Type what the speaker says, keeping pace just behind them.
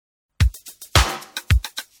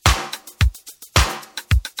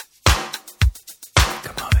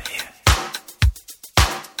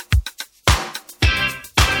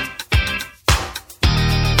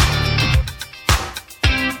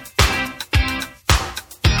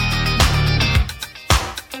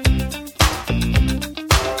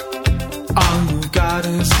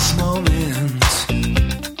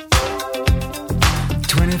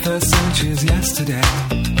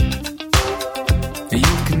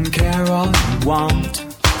all you want.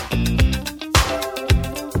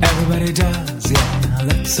 Everybody does, yeah,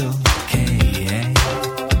 that's okay.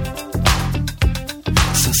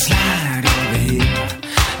 So slide over here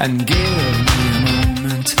and give me a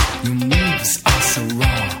moment. Your moves are so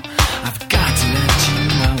raw. I've got to let you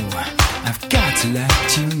know. I've got to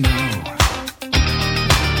let you know.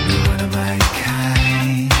 You're one of my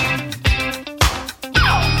kind.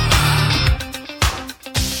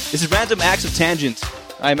 This is Random Acts of Tangent.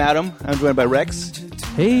 I'm Adam. I'm joined by Rex.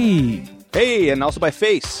 Hey. Hey, and also by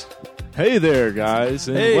Face. Hey there, guys,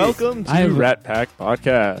 and welcome to Rat Pack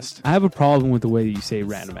Podcast. I have a problem with the way you say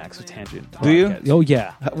Random Acts of Tangent. Do you? Oh,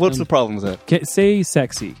 yeah. What's the problem with that? Say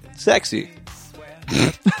sexy. Sexy.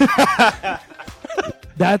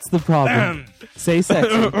 That's the problem. Say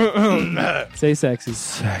sexy. Say sexy.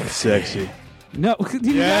 Sexy. No,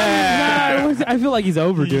 I feel like he's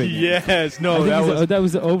overdoing it. Yes, no, that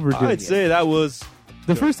was overdoing I'd say that was...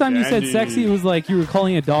 The first time you said sexy, it was like you were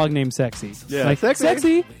calling a dog named Sexy. Yeah. Like,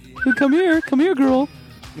 Sexy. Come here, girl.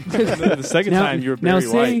 The second time you were very Now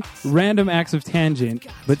say white. Random Acts of Tangent,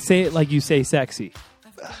 but say it like you say sexy.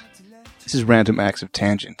 This is Random Acts of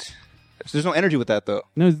Tangent. There's no energy with that, though.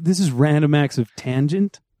 No, this is Random Acts of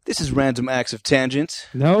Tangent. This is Random Acts of Tangent.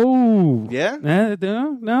 No. Yeah?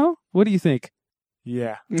 No? What do you think?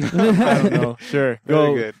 Yeah. I don't know. Sure.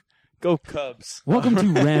 Very good. Go Cubs. Welcome to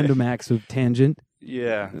Random Acts of Tangent.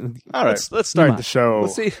 Yeah. All right. Let's start the show.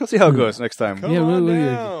 Let's see how it goes next time. Come on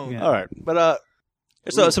down. Yeah. All right. But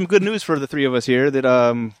there's some good news for the three of us here.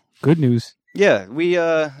 That Good news. yeah, we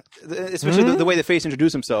especially the way the Face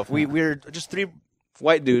introduced himself. We're just three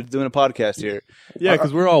white dudes doing a podcast here. Yeah,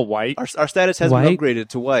 because we're all white. Our status has White? been upgraded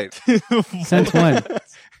to white. Since when?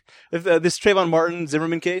 If this Trayvon Martin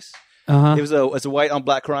Zimmerman case, Uh-huh. it's a white on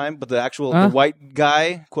black crime, but the white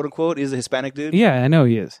guy, quote unquote, is a Hispanic dude. Yeah, I know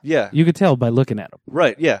he is. Yeah. You could tell by looking at him.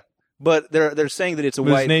 Right. Yeah. But they're saying that it's a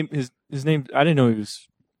white. His name. I didn't know he was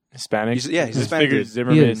Hispanic. He's Hispanic. Figured dude.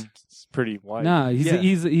 Zimmerman He is. is pretty white. Nah, Yeah.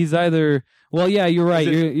 he's either. Well, yeah, you're right.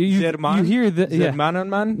 You hear that? Yeah.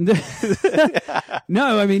 Man.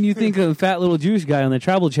 No, I mean you think of a fat little Jewish guy on the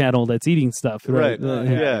Travel Channel that's eating stuff, right? Right.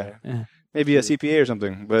 Yeah. Yeah. Maybe a CPA or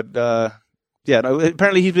something, but yeah. No,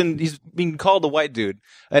 apparently he's being called a white dude,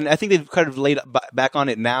 and I think they've kind of laid back on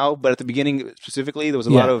it now. But at the beginning, specifically, there was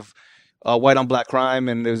a lot of white on black crime,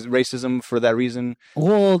 and there was racism for that reason.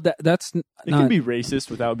 Well, that's It not. can be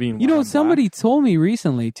racist without being. You know, white on somebody told me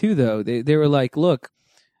recently too, though. They were like, look,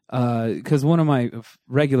 because one of my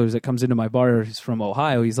regulars that comes into my bar is from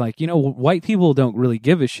Ohio. He's like, white people don't really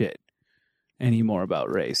give a shit anymore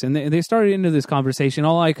about race. And they started into this conversation.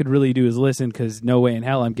 All I could really do is listen because no way in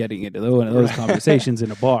hell I'm getting into one of those conversations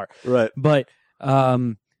in a bar. Right. But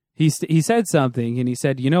he said something, and he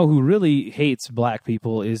said, who really hates black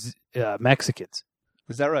people is Mexicans.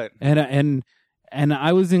 Is that right? And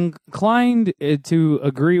I was inclined to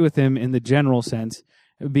agree with him in the general sense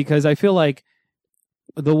because I feel like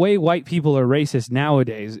the way white people are racist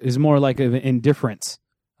nowadays is more like an indifference.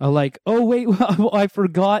 Like, oh, wait, I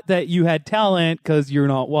forgot that you had talent because you're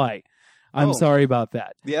not white. I'm sorry about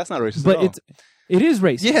that. Yeah, that's not racist But at all. it is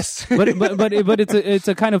racist. Yes. but it's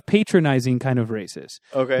a kind of patronizing kind of racist.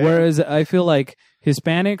 Okay. Whereas I feel like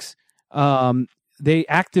Hispanics, they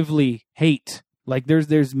actively hate. Like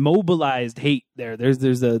there's mobilized hate there.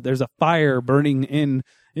 There's a fire burning in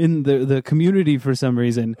the community for some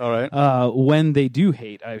reason. All right. When they do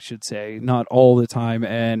hate, I should say, not all the time,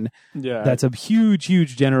 and that's a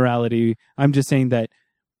huge generality. I'm just saying that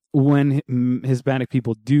when Hispanic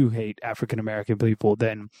people do hate African American people,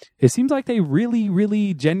 then it seems like they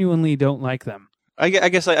really genuinely don't like them. I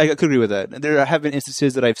guess I could agree with that. There have been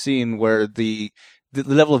instances that I've seen where the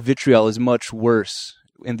level of vitriol is much worse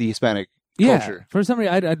in the Hispanic culture. For some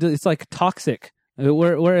reason, it's like toxic.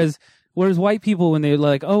 Whereas white people, when they're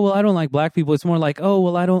like, oh, well, I don't like black people, it's more like, oh,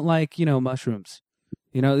 well, I don't like, mushrooms.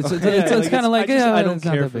 It's kind of like, I don't it's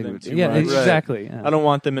not care that for big them of a too deal. much. Yeah, exactly. Yeah. I don't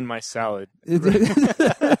want them in my salad.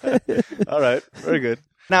 All right. Very good.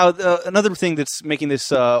 Now, another thing that's making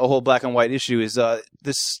this a whole black and white issue is the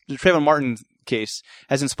Trayvon Martin case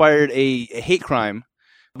has inspired a hate crime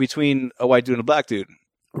between a white dude and a black dude.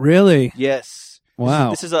 Really? Yes. Wow.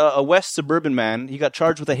 This is a West suburban man. He got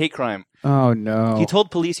charged with a hate crime. Oh, no. He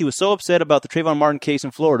told police he was so upset about the Trayvon Martin case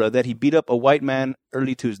in Florida that he beat up a white man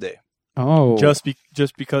early Tuesday. Oh. Just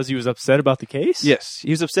because he was upset about the case? Yes.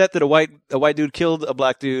 He was upset that a white dude killed a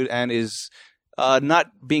black dude and is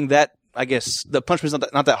not being that, I guess, the punishment's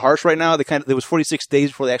not that harsh right now. There was 46 days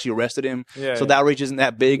before they actually arrested him. Yeah, so the outrage isn't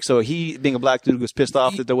that big. So he, being a black dude, was pissed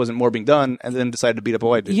off that there wasn't more being done and then decided to beat up a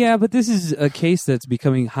white dude. Yeah, but this is a case that's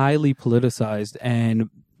becoming highly politicized, and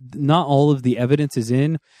not all of the evidence is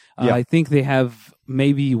in. I think they have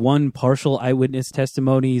maybe one partial eyewitness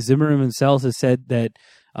testimony. Zimmerman himself has said that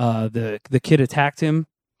the kid attacked him.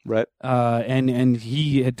 Right. And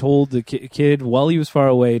he had told the kid while he was far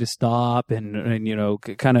away to stop, and you know,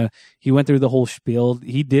 kind of, he went through the whole spiel.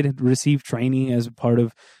 He did receive training as a part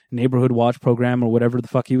of neighborhood watch program or whatever the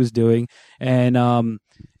fuck he was doing. And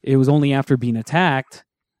it was only after being attacked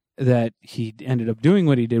that he ended up doing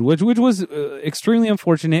what he did, which was extremely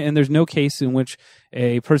unfortunate. And there's no case in which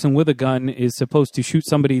a person with a gun is supposed to shoot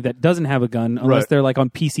somebody that doesn't have a gun unless they're like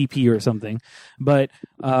on PCP or something. But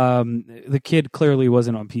the kid clearly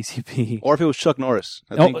wasn't on PCP. Or if it was Chuck Norris,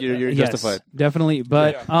 I think you're justified. Definitely.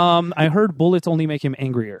 But I heard bullets only make him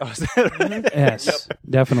angrier. Oh, is that right? Yes,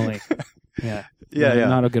 definitely. Yeah.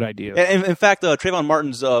 Not a good idea. And in fact, Trayvon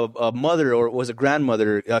Martin's mother, or was it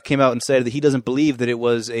grandmother, came out and said that he doesn't believe that it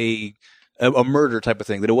was a murder type of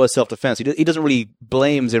thing, that it was self-defense. He doesn't really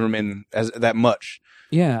blame Zimmerman as that much.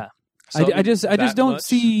 Yeah. So I just don't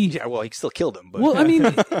see... Yeah, well, he still killed him. But. Well, I mean,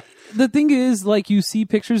 the thing is, like, you see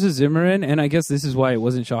pictures of Zimmerman, and I guess this is why it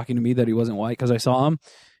wasn't shocking to me that he wasn't white, because I saw him,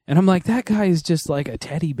 and I'm like, that guy is just like a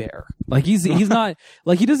teddy bear. Like, he's not...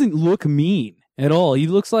 Like, he doesn't look mean at all. He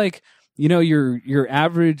looks like... You know, your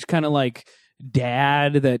average kind of like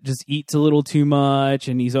dad that just eats a little too much,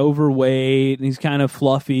 and he's overweight, and he's kind of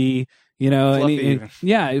fluffy, you know,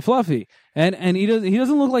 fluffy. And he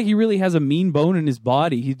doesn't look like he really has a mean bone in his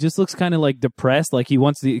body. He just looks kind of like depressed, like he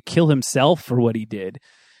wants to kill himself for what he did.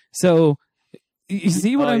 So you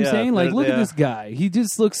see what I'm saying? Like, look at this guy. He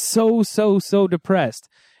just looks so depressed.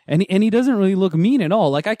 And he doesn't really look mean at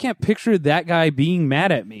all. Like, I can't picture that guy being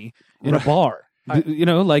mad at me in a bar. You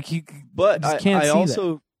know, like he. But I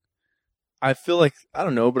also, that. I feel like, I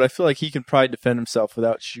don't know, but I feel like he can probably defend himself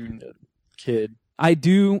without shooting a kid. I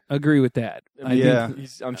do agree with that.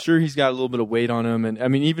 I'm sure he's got a little bit of weight on him, and I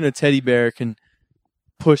mean, even a teddy bear can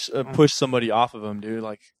push somebody off of him, dude.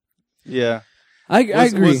 Like, yeah, I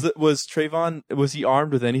agree. Was Trayvon? Was he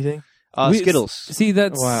armed with anything? Skittles. See,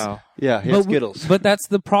 that's wow. Yeah, he had Skittles. But that's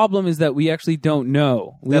the problem, is that we actually don't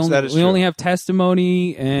know. We only have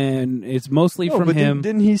testimony, and it's mostly from him.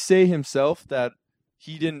 Didn't he say himself that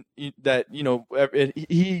he didn't? That, you know,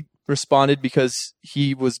 he responded because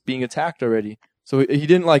he was being attacked already. So he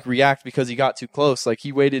didn't like react because he got too close. Like,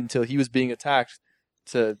 he waited until he was being attacked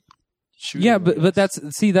to shoot. Yeah, but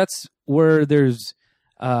that's where there's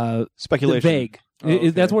speculation. Vague. Okay.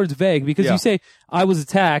 That's where it's vague, because you say I was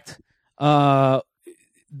attacked. The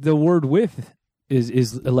word "with"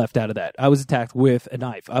 is left out of that. I was attacked with a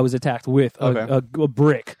knife. I was attacked with a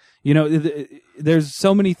brick. You know, there's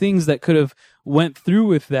so many things that could have went through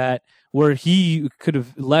with that, where he could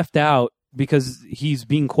have left out because he's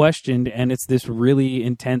being questioned, and it's this really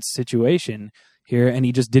intense situation here, and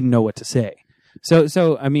he just didn't know what to say.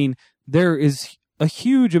 So I mean, there is a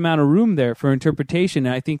huge amount of room there for interpretation,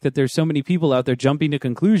 and I think that there's so many people out there jumping to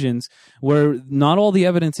conclusions where not all the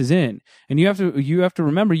evidence is in. And you have to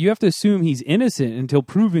remember, you have to assume he's innocent until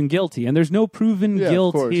proven guilty, and there's no proven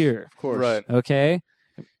guilt here. Of course. Right. Okay?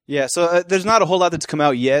 Yeah, so there's not a whole lot that's come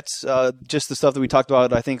out yet. Just the stuff that we talked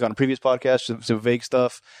about, I think, on a previous podcast, some vague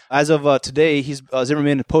stuff. As of today,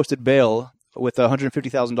 Zimmerman posted bail with a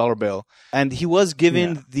 $150,000 bail, and he was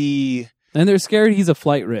given the... And they're scared he's a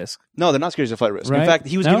flight risk. No, they're not scared he's a flight risk. Right? In fact,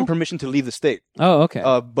 he was given permission to leave the state. Oh, okay.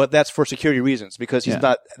 But that's for security reasons, because he's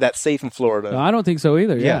not that safe in Florida. No, I don't think so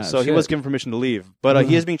either. Yeah, so he was given permission to leave. But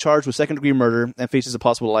he is being charged with second-degree murder and faces a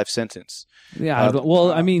possible life sentence. Yeah,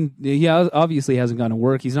 I mean, he obviously hasn't gone to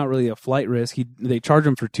work. He's not really a flight risk. They charge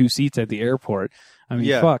him for 2 seats at the airport. I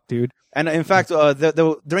mean, fuck, dude. And in fact,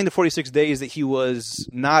 during the 46 days that he was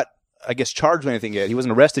not, I guess, charged with anything yet, he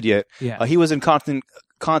wasn't arrested yet, he was in constant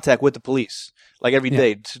contact with the police. Like, every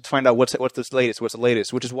day to find out what's the latest,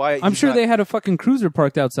 which is why I'm sure they had a fucking cruiser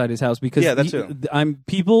parked outside his house, because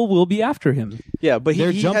people will be after him. Yeah, but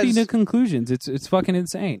they're jumping to conclusions. It's fucking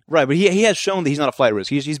insane. Right, but he has shown that he's not a flight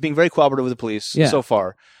risk. He's being very cooperative with the police so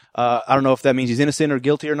far. I don't know if that means he's innocent or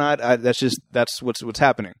guilty or not. That's what's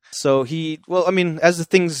happening. So as the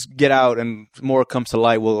things get out and more comes to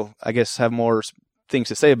light, we'll, I guess, have more things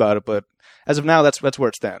to say about it. But as of now, that's where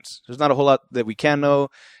it stands. There's not a whole lot that we can know.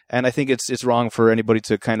 And I think it's wrong for anybody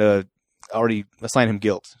to kind of already assign him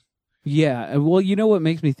guilt. Yeah. Well, you know what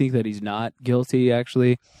makes me think that he's not guilty,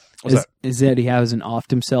 actually? Is that he hasn't offed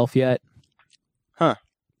himself yet. Huh.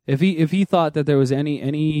 If he thought that there was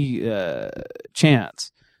any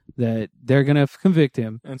chance that they're going to convict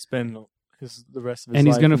him. And spend the rest of his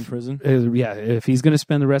life in prison. If he's going to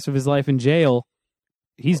spend the rest of his life in jail,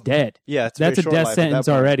 he's dead. Yeah. That's a death sentence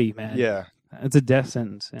already, man. Yeah. It's a death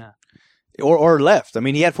sentence, yeah. or left. I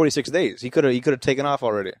mean, he had 46 days. He could have taken off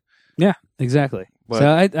already. Yeah, exactly.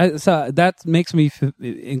 But, so that makes me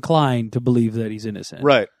inclined to believe that he's innocent.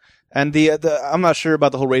 Right. And the I'm not sure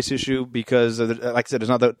about the whole race issue because, like I said, there's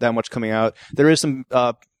not that much coming out. There is some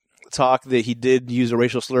talk that he did use a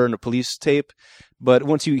racial slur in a police tape, but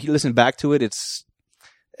once you listen back to it,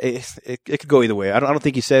 it could go either way. I don't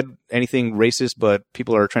think he said anything racist, but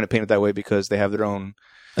people are trying to paint it that way because they have their own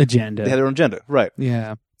agenda. They have their own agenda, right?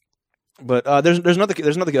 Yeah. But there's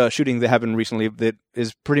another shooting that happened recently that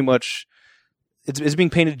is pretty much it's being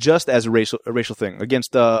painted just as a racial thing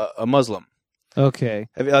against a Muslim. Okay.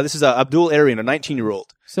 This is Abdul Arian, a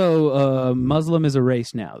 19-year-old. So Muslim is a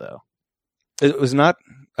race now, though. It was not.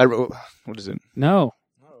 What is it? No.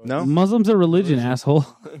 No? Muslim's a religion, asshole.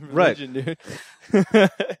 Religion, dude.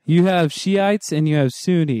 You have Shiites and you have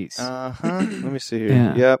Sunnis. Let me see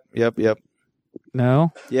here. Yeah. Yep.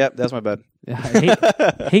 No? Yep, that's my bad.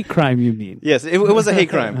 Hate crime, you mean? Yes, it was a hate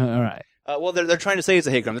crime. All right. Well, they're trying to say it's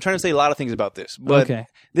a hate crime. They're trying to say a lot of things about this. But Okay.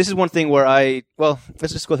 this is one thing where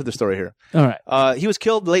let's just go through the story here. All right. He was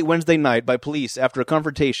killed late Wednesday night by police after a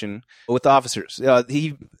confrontation with the officers.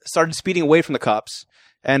 He started speeding away from the cops,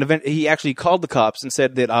 and he actually called the cops and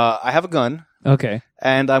said that I have a gun, Okay.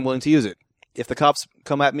 and I'm willing to use it. If the cops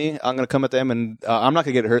come at me, I'm going to come at them, and I'm not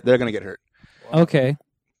going to get hurt. They're going to get hurt. Okay.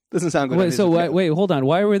 Doesn't sound good. Wait, hold on.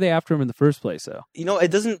 Why were they after him in the first place, though?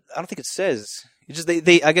 It doesn't. I don't think it says. It's just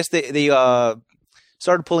they I guess they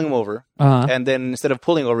started pulling him over, and then instead of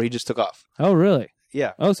pulling over, he just took off. Oh, really?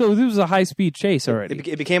 Yeah. Oh, so this was a high-speed chase already.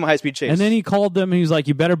 It became a high-speed chase. And then he called them, and he was like,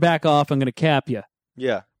 "You better back off. I'm going to cap you."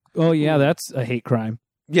 Yeah. Oh, yeah, that's a hate crime.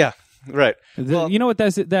 Yeah. Right. You know what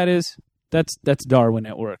that is? That's Darwin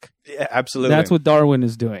at work. Yeah, absolutely. That's what Darwin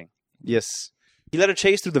is doing. Yes. He led a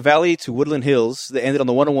chase through the valley to Woodland Hills that ended on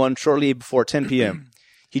the 101 shortly before 10 p.m.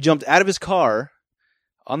 He jumped out of his car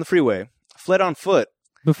on the freeway, fled on foot.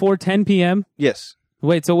 Before 10 p.m.? Yes.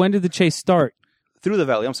 Wait, so when did the chase start? Through the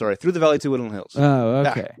valley. I'm sorry. Through the valley to Woodland Hills. Oh,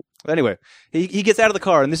 okay. Anyway, he gets out of the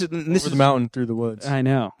car, and this Over is the mountain, through the woods. I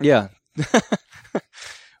know. Yeah.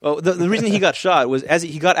 Well, the reason he got shot was as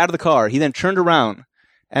he got out of the car, he then turned around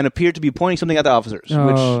and appeared to be pointing something at the officers,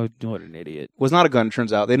 Oh, which what an idiot. was not a gun,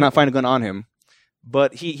 turns out. They did not find a gun on him.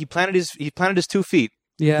 But he planted his 2 feet,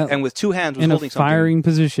 Yeah. and with 2 hands was In a holding something. firing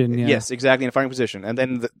position, yeah. Yes, exactly, in a firing position. And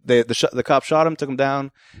then the cop shot him, took him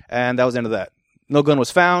down, and that was the end of that. No gun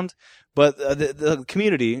was found, but the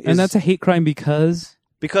community is... And that's a hate crime because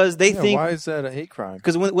they think... Why is that a hate crime?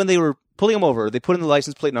 Because when they were pulling him over, they put in the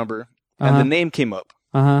license plate number, and the name came up.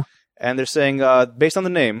 Uh-huh. And they're saying, based on the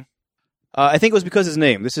name, I think it was because of his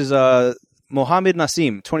name. This is Mohammed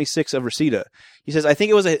Nassim, 26 of Reseda. He says, I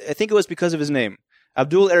think it was because of his name.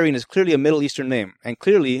 Abdul Arian is clearly a Middle Eastern name, and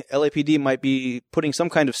clearly LAPD might be putting some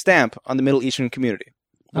kind of stamp on the Middle Eastern community.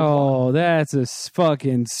 Oh, that's a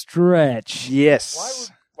fucking stretch. Yes.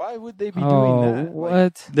 Why would they be doing that?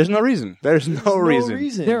 What? There's no reason. There's no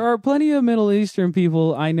reason. There are plenty of Middle Eastern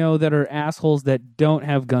people I know that are assholes that don't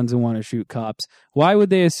have guns and want to shoot cops. Why would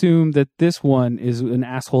they assume that this one is an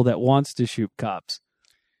asshole that wants to shoot cops?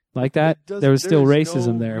 Like that? There was still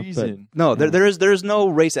racism there. But No, there is no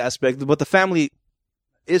race aspect, but the family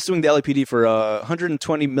is suing the LAPD for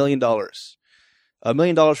 $120 million. $1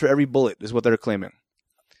 million for every bullet is what they're claiming.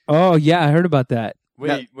 Oh, yeah, I heard about that.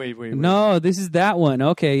 Wait. No, this is that one.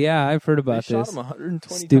 Okay, yeah, I've heard about They this. shot him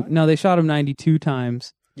 120 times? No, they shot him 92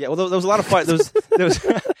 times. Yeah, well, there was a lot of fight. There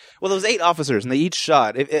was 8 officers, and they each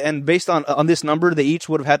shot. And based on this number, they each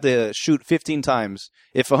would have had to shoot 15 times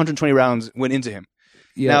if 120 rounds went into him.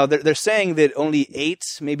 Yeah. Now they're saying that only 8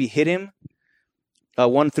 maybe hit him.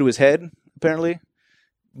 1 through his head, apparently.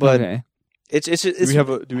 But okay. it's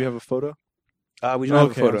Do we have a photo? We don't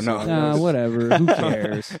have a photo. I'm No. sorry. Whatever. Who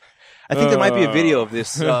cares? I think there might be a video of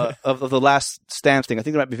this of the last stance thing. I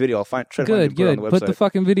think there might be a video. I'll try to find it, put it on the website. Put the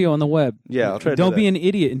fucking video on the web. Yeah, I'll try to Don't do be that. an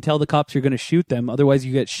idiot and tell the cops you're going to shoot them. Otherwise,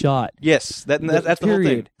 you get shot. Yes, that's the whole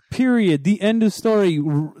thing. Period. The end of story.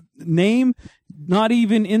 Name not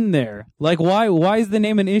even in there. Like, why is the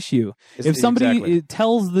name an issue? If somebody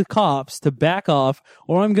tells the cops to back off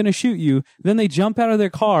or I'm going to shoot you, then they jump out of their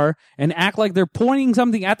car and act like they're pointing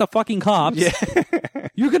something at the fucking cops. Yeah.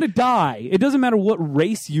 You're going to die. It doesn't matter what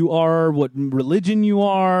race you are, what religion you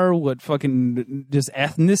are, what fucking just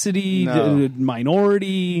ethnicity,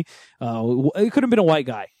 minority. It could have been a white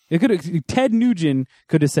guy. Ted Nugent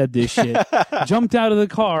could have said this shit, jumped out of the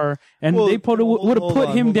car, and they would have put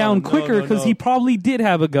him down quicker because he probably did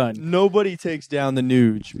have a gun. Nobody takes down the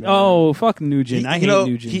Nuge, man. Oh, fuck Nugent. I hate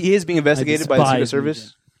Nugent. He is being investigated by the Secret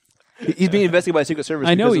Service. He's being investigated by the Secret Service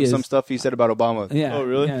I know because he of is. some stuff he said about Obama. Yeah. Oh,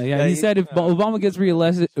 really? Yeah. Yeah, He he- said if Obama gets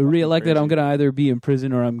reelected, I'm gonna either be in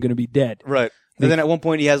prison or I'm gonna be dead. Right. And then at one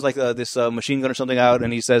point he has like this machine gun or something out,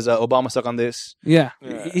 and he says Obama suck on this. Yeah.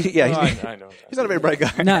 Yeah, No, he's, I know. he's not a very bright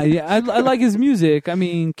guy. Nah, yeah, I like his music. I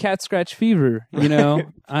mean, Cat Scratch Fever. You know,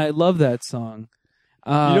 I love that song.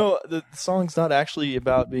 The song's not actually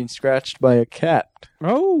about being scratched by a cat.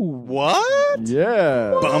 Oh, What?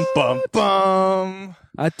 Yeah. Bum bum bum.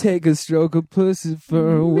 I take a stroke of pussy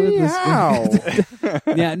for with a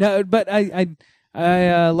Yeah, no, but I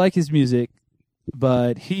like his music,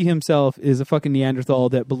 but he himself is a fucking Neanderthal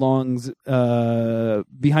that belongs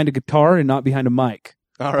behind a guitar and not behind a mic.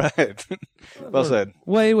 All right. Well said.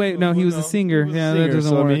 Wait, no, he was a singer. He was a Yeah, singer, that doesn't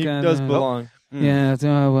so, I work. mean, he does belong. Yeah,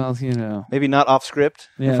 well, you know. Maybe not off script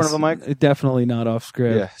in front of a mic. Definitely not off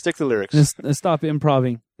script. Yeah, stick to the lyrics. Just stop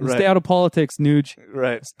improving. Right. Stay out of politics, Nuge.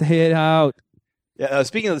 Right. Stay it out. Yeah.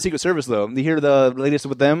 Speaking of the Secret Service, though, you hear the latest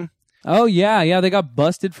with them? Oh, yeah, they got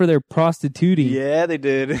busted for their prostituting. Yeah, they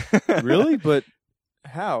did. Really? But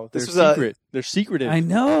how? They're This was a- secret. They're secretive. I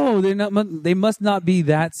know. They're not. They must not be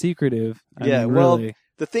that secretive. I Yeah, mean, well, really.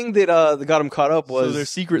 The thing that got him caught up was So their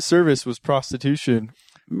secret service was prostitution.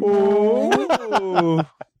 Oh.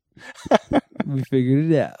 We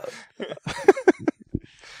figured it out.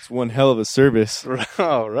 It's one hell of a service.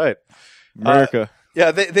 Oh, right. America.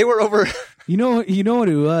 Yeah, they were over. You know what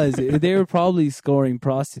it was? They were probably scoring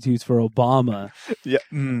prostitutes for Obama, Yeah.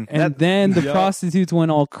 and then the yeah. prostitutes went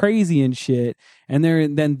all crazy and shit, and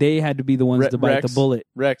then they had to be the ones to bite Rex. the bullet.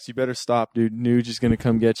 Rex, you better stop, dude. Nuge is going to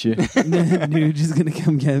come get you. Dude, just gonna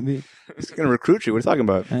come get me. He's going to recruit you. What are you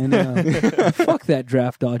talking about? I know. Fuck that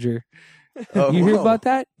draft dodger. Oh, You hear whoa. about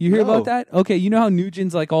that? You hear No. about that? Okay, you know how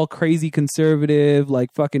Nugent's like all crazy conservative,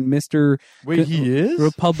 like fucking Mr. Wait, he is?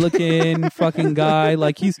 Republican fucking guy.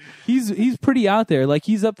 Like he's pretty out there. Like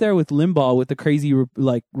he's up there with Limbaugh with the crazy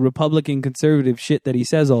like Republican conservative shit that he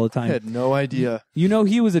says all the I time. had no idea. You know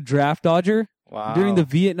he was a draft dodger Wow. during the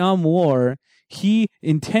Vietnam War. He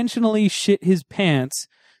intentionally shit his pants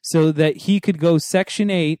so that he could go Section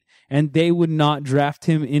 8 and they would not draft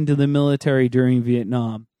him into the military during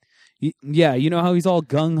Vietnam. Yeah, you know how he's all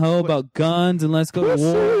gung-ho about guns and let's go to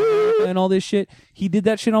war and all this shit? He did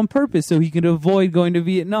that shit on purpose so he could avoid going to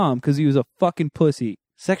Vietnam because he was a fucking pussy.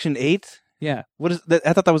 Section 8? Yeah. What is that?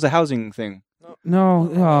 I thought that was a housing thing.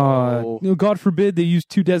 No, God forbid they use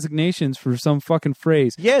two designations for some fucking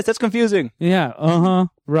phrase. Yes, that's confusing. Yeah,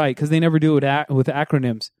 right, because they never do it with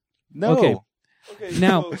acronyms. No. Okay.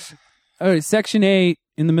 Now, all right, Section 8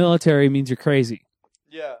 in the military means you're crazy.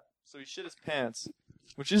 Yeah, so he shit his pants,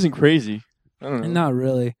 which isn't crazy. I don't know. Not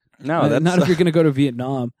really. No, that's not if you're going to go to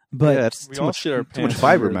Vietnam. But yeah, that's We too all much, shit our too much pants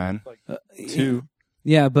fiber, when we were, man. Like, two.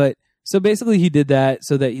 Yeah, but so basically he did that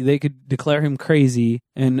so that they could declare him crazy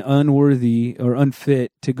and unworthy or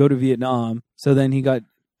unfit to go to Vietnam. So then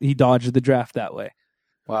he dodged the draft that way.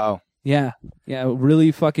 Wow. Yeah,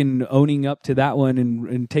 really fucking owning up to that one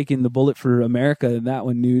and taking the bullet for America in that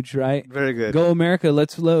one, Nuge, right? Very good. Go America,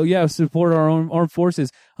 let's support our own armed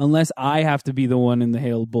forces unless I have to be the one in the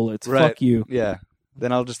hail of bullets. Right. Fuck you. Yeah.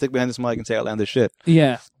 Then I'll just stick behind this mic and say outlandish shit.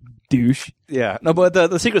 Yeah, douche. Yeah. No, but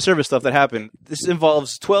the Secret Service stuff that happened, this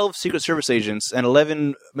involves 12 Secret Service agents and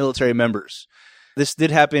 11 military members. This did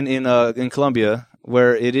happen in Colombia,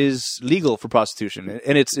 where it is legal for prostitution,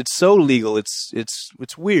 and it's so legal,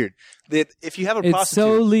 it's weird that if you have a It's prostitute,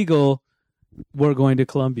 so legal. We're going to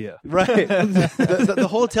Colombia. right? the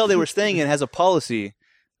hotel they were staying in has a policy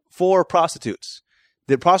for prostitutes.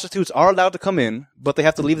 The prostitutes are allowed to come in, but they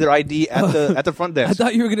have to leave their ID at the front I desk.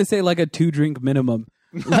 thought you were going to say like a 2-drink minimum.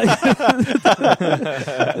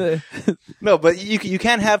 No, but you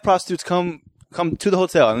can't have prostitutes come to the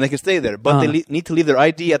hotel and they can stay there, but they need to leave their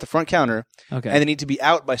ID at the front counter, Okay. and they need to be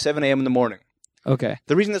out by 7 a.m. in the morning. Okay.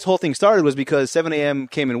 The reason this whole thing started was because 7 a.m.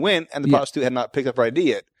 came and went, and the prostitute had not picked up her ID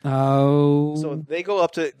yet. Oh. So they go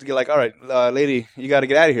up to get like, all right, lady, you got to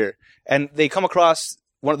get out of here. And they come across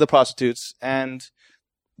one of the prostitutes and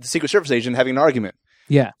the Secret Service agent having an argument.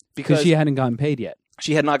 Yeah. Because Because she hadn't gotten paid yet.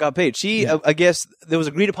 she had not got paid. She, I guess, there was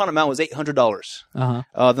agreed upon amount was $800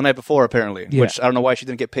 Uh-huh. the night before, apparently, Yeah. which I don't know why she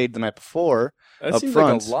didn't get paid the night before. that up seems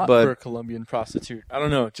front, like a lot but- for a Colombian prostitute. I don't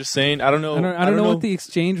know. Just saying. I don't know. I don't know what the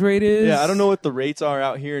exchange rate is. Yeah, I don't know what the rates are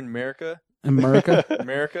out here in America. America.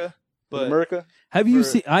 But America? Have you For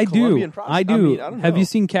seen? I do. Colombian I do. I mean, I don't Have know. you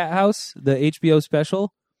seen Cat House, the HBO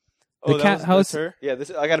special? The Cat that's House. her? Yeah,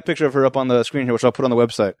 I got a picture of her up on the screen here, which I'll put on the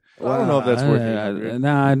website. Well, I don't know if that's worth $800.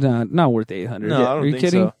 Nah, not worth 800. No, I don't Are you think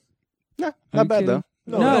kidding? so. Nah, Are you not bad, kidding?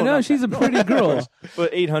 though. No, not she's a pretty girl.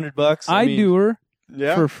 But $800. I mean, do her.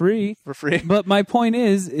 Yeah. for free. For free. But my point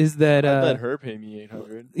is that I'd let her pay me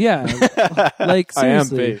 $800. yeah, like I am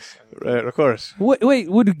seriously. base. Right, of course. Wait,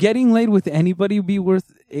 would getting laid with anybody be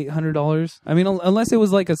worth $800? I mean, unless it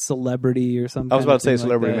was like a celebrity or something. I was about to say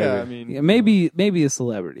celebrity, Like Yeah, that. I mean, Yeah, maybe a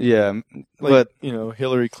celebrity. Yeah, like, but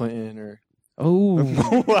Hillary Clinton or Oh,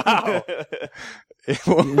 wow.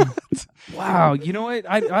 wow. You know what?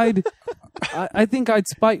 I think I'd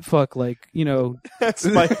spite fuck. Like, I'd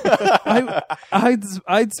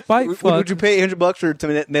spite fuck. Would you pay $800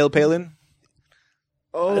 to nail Palin?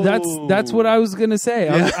 Oh, That's what I was gonna say.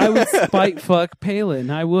 I would spite fuck Palin.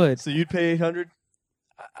 I would. So you'd pay $800?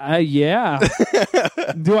 Yeah.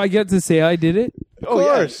 Do I get to say I did it? Of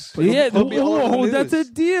course. Yeah. He'll be all over the That's a news.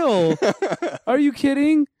 deal. Are you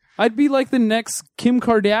kidding? I'd be like the next Kim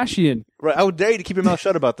Kardashian. Right, I would dare you to keep your mouth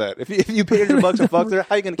shut about that. If you pay $800 to fuck her,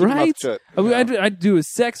 how are you going to keep your mouth Right? shut? I'd do a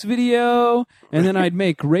sex video, and then I'd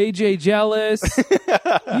make Ray J jealous.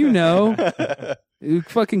 You know.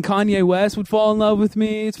 Fucking Kanye West would fall in love with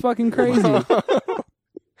me. It's fucking crazy.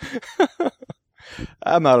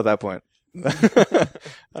 I'm out at that point.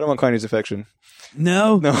 I don't want Kanye's affection.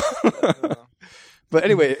 No. But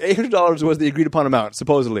anyway, $800 was the agreed upon amount,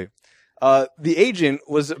 supposedly. The agent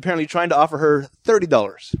was apparently trying to offer her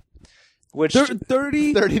 $30, which $30?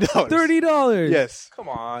 $30. $30? Yes, Come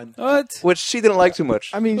on. What? which she didn't like too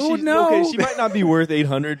much. I mean, Oh, she's no. okay. She might not be worth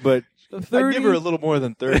 $800, but I'd 30? give her a little more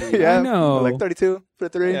than 30. yeah, I know. like 32 for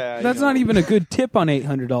 3. Yeah, That's not even a good tip on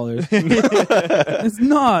 $800. It's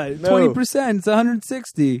not. No. 20%. It's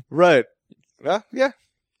 $160. Right. Yeah, yeah.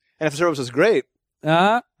 And if the service was great,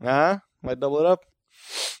 Ah, might double it up.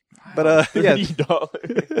 But yeah,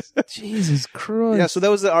 $30. Jesus Christ. yeah. So that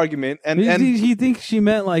was the argument, and Did he think she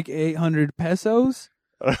meant like 800 pesos?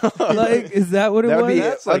 Like, is that what it That would was? be-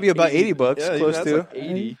 That's that'd be about $80. $80, Yeah, close that's to. like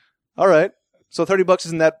 80. all right. So $30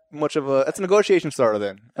 isn't that much of a. That's a negotiation starter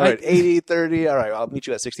then. All right, 80, 30. All right, I'll meet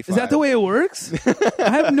you at 65. Is that the way it works? I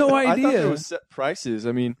have no I thought there idea. was set prices.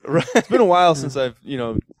 I mean, Right. it's been a while since I've,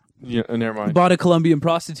 never mind. Bought a Colombian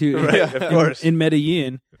prostitute Right, of course. in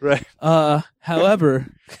Medellin. Right. However,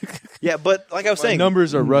 Yeah, but like I was My saying,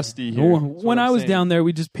 numbers are rusty here. That's when what I I'm was saying. down there,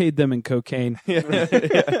 we just paid them in cocaine.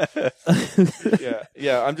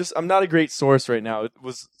 Yeah. I'm not a great source right now. It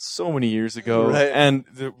was so many years ago, Right. and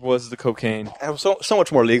there was the cocaine. it was so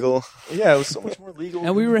much more legal. Yeah, it was so much more legal.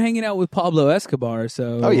 And we were hanging out with Pablo Escobar,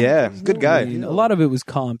 so Oh yeah, good guy. I mean, a lot of it was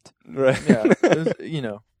comped. Right. yeah, it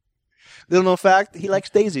was, Little known fact: he likes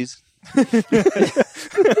daisies.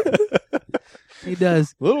 He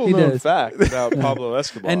does. little He known does. fact about Pablo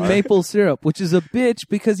Escobar. And maple syrup, which is a bitch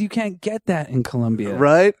because you can't get that in Colombia.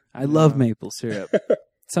 Right. I love maple syrup.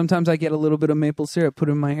 Sometimes I get a little bit of maple syrup put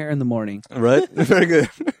in my hair in the morning. Right. Very good.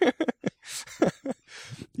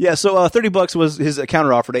 Yeah. So $30 was his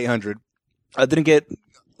counter offer at 800. Didn't get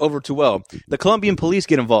over too well. The Colombian police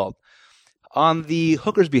get involved on the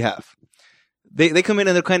hooker's behalf. They come in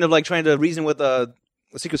and they're kind of like trying to reason with a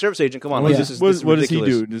Secret Service agent. Come on, like, Yeah. this is what does he ridiculous.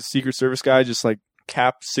 do? Does the Secret Service guy just like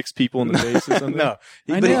cap 6 people in the face or something? No,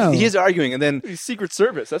 I but know. he is arguing, and then He's Secret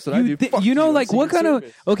Service. That's what I do. Fuck Like what Secret kind of?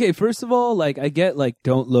 Service. Okay, first of all, like I get like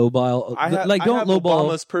don't lowball, I have don't lowball.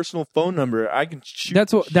 Obama's personal phone number. I can shoot.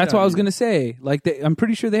 That's what shit out I was of you. gonna say. Like I'm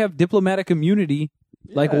pretty sure they have diplomatic immunity.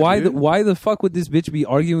 Like Yeah, dude. why the fuck would this bitch be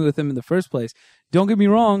arguing with him in the first place? Don't get me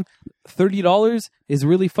wrong, $30 is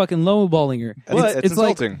really fucking lowballing her. But it's like,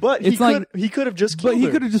 insulting. But It's like- he could have just but killed he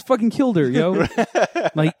her. could have just fucking killed her, yo.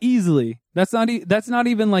 Like easily. That's not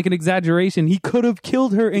even like an exaggeration. He could have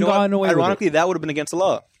killed her and you know what? gotten away with it. Ironically, that would have been against the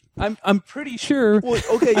law. I'm pretty sure. Well,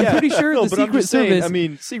 okay, I'm yeah. pretty sure no, the but I'm Secret just saying, Service. I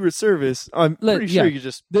mean, Secret Service. I'm pretty sure you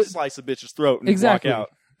just slice a bitch's throat and Exactly. walk out.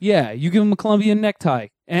 Yeah, you give him a Colombian necktie,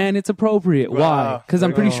 and it's appropriate. Why? Wow. Because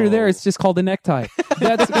I'm pretty sure there it's just called a necktie.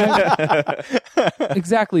 That's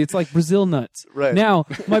exactly. It's like Brazil nuts. Right. Now,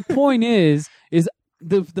 my point is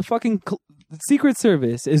the fucking Secret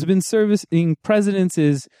Service has been servicing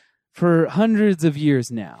presidencies for hundreds of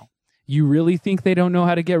years now. You really think they don't know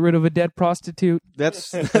how to get rid of a dead prostitute?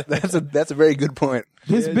 That's a very good point.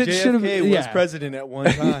 This bitch should have. JFK was president at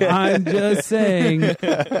one time. I'm just saying.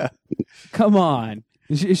 Come on.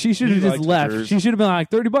 She should have He just liked left. hers. She should have been like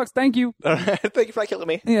 $30. Thank you. All right, thank you for not killing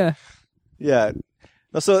me. Yeah. Yeah.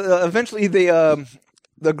 So eventually, the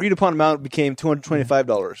agreed upon amount became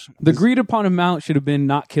 $225. The agreed upon amount should have been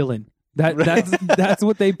not killing. That's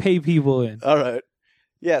what they pay people in. All right.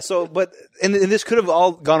 Yeah. So, but and this could have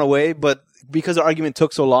all gone away, but because the argument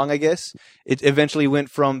took so long, I guess it eventually went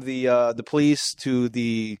from the police to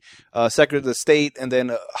the Secretary of the State, and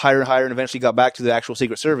then higher and higher, and eventually got back to the actual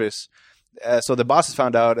Secret Service. So the bosses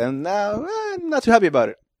found out, and now I'm not too happy about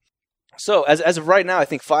it. So as of right now, I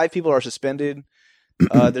think 5 people are suspended.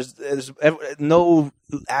 There's no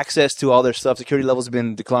access to all their stuff. Security levels have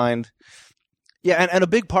been declined. Yeah, and a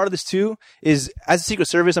big part of this too is, as a Secret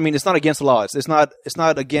Service, I mean, it's not against the law. It's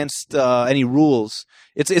not against any rules.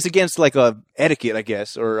 It's against like a etiquette, I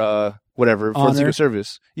guess, or whatever for the Secret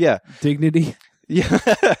Service. Yeah, dignity. Yeah,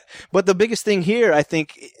 but the biggest thing here, I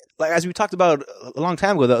think, like as we talked about a long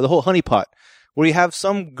time ago, the whole honeypot, where you have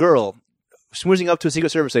some girl smoozing up to a Secret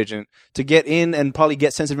Service agent to get in and probably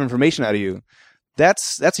get sensitive information out of you.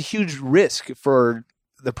 That's a huge risk for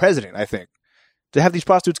the president, I think. To have these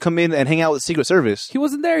prostitutes come in and hang out with the Secret Service. He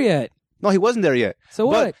wasn't there yet. No, he wasn't there yet. So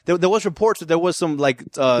what? But there was reports that there was some like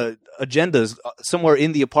agendas somewhere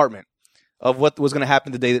in the apartment of what was going to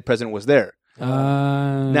happen the day that the president was there.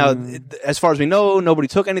 Now, as far as we know, nobody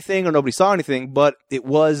took anything or nobody saw anything, but it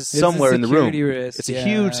was somewhere in the room. Risk. It's a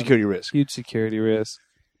huge security risk. Huge security risk.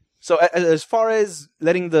 So as far as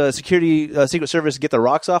letting the Secret Service get the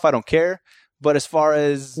rocks off, I don't care. But as far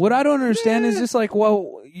as... What I don't understand is just like,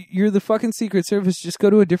 well, you're the fucking Secret Service. Just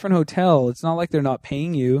go to a different hotel. It's not like they're not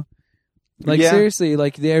paying you. Like, seriously,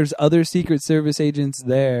 like, there's other Secret Service agents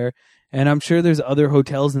there, and I'm sure there's other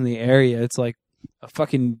hotels in the area. It's like a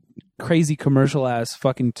fucking crazy commercial-ass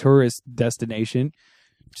fucking tourist destination.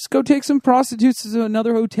 Just go take some prostitutes to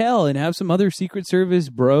another hotel and have some other Secret Service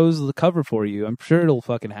bros cover for you. I'm sure it'll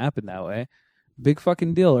fucking happen that way. Big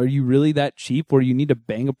fucking deal. Are you really that cheap where you need to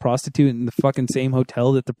bang a prostitute in the fucking same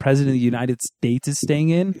hotel that the president of the United States is staying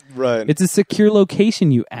in? Right. It's a secure location,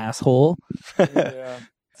 you asshole. Yeah.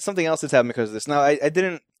 Something else that's happened because of this. Now, I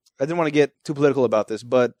didn't want to get too political about this,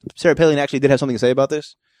 but Sarah Palin actually did have something to say about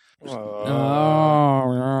this.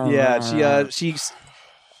 Yeah, she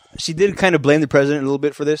did kind of blame the president a little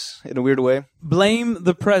bit for this in a weird way. Blame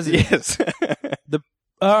the president. Yes.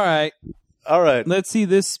 All right. Let's see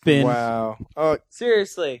this spin. Wow. Oh,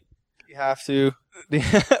 seriously. You have to.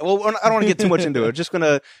 Well, I don't want to get too much into it. I'm just going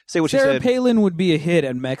to say what she said. Sarah Palin would be a hit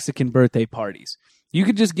at Mexican birthday parties. You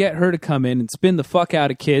could just get her to come in and spin the fuck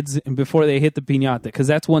out of kids before they hit the piñata, because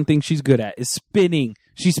that's one thing she's good at, is spinning.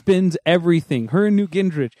 She spins everything. Her and Newt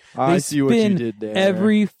Gingrich. I see what you did there.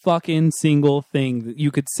 Every fucking single thing that you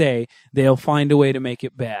could say, they'll find a way to make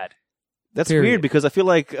it bad. That's weird, because I feel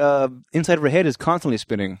like inside of her head is constantly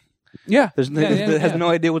spinning. Yeah. Has no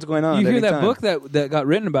idea what's going on. You hear that book that got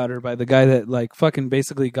written about her by the guy that like fucking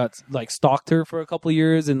basically got like stalked her for a couple of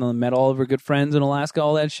years and met all of her good friends in Alaska,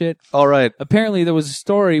 all that shit. All right. Apparently there was a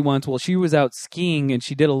story once while she was out skiing and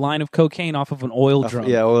she did a line of cocaine off of an oil drum.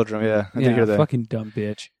 Yeah, oil drum, yeah. I did hear that. Fucking dumb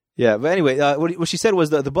bitch. Yeah, but anyway, what she said was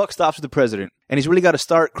the buck stops with the president, and he's really got to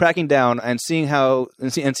start cracking down and seeing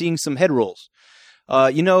some head rolls.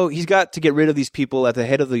 He's got to get rid of these people at the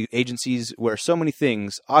head of the agencies where so many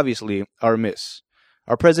things, obviously, are amiss.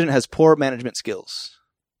 Our president has poor management skills.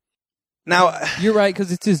 Now, you're right, because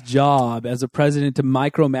it's his job as a president to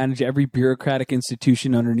micromanage every bureaucratic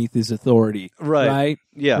institution underneath his authority. Right?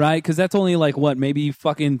 Yeah. Right? Because that's only like, what, maybe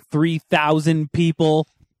fucking 3,000 people?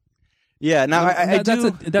 Yeah, now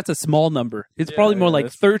that's a small number. It's probably more like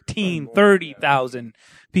 30,000.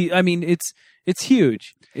 I mean, it's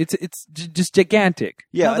huge. It's just gigantic.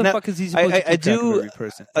 Yeah, how the fuck is he supposed to keep track of every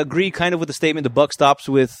person? Agree kind of with the statement, the buck stops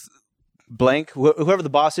with blank. Whoever the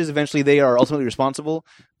boss is, eventually they are ultimately responsible.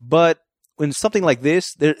 But when something like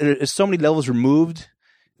this, there is so many levels removed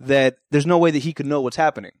that there's no way that he could know what's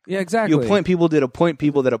happening. Yeah, exactly. You appoint people that appoint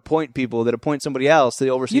people that appoint people that appoint somebody else to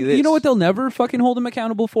oversee this. You know what they'll never fucking hold him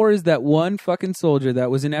accountable for is that one fucking soldier that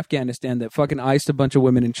was in Afghanistan that fucking iced a bunch of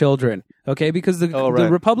women and children. Okay? Because the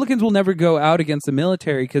Republicans will never go out against the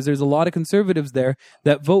military because there's a lot of conservatives there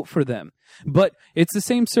that vote for them. But it's the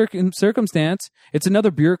same circumstance. It's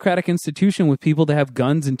another bureaucratic institution with people that have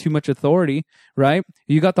guns and too much authority, right?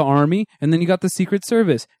 You got the army, and then you got the Secret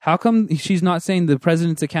Service. How come she's not saying the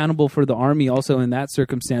president's accountable for the army also in that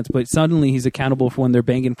circumstance, but suddenly he's accountable for when they're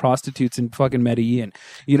banging prostitutes in fucking Medellin?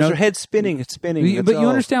 You know, her head's spinning. It's spinning. But you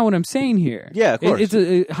understand what I'm saying here? Yeah, of course. It's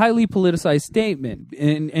a highly politicized statement,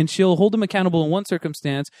 and she'll hold him accountable in one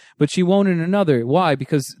circumstance, but she won't in another. Why?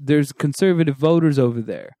 Because there's conservative voters over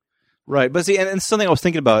there. Right, but see, and something I was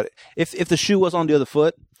thinking about, if the shoe was on the other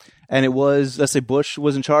foot, and it was, let's say Bush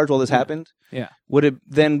was in charge while this happened, would you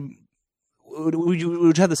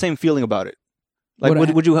have the same feeling about it? Like,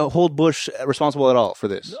 would you hold Bush responsible at all for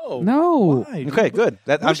this? No. Why? Okay, good.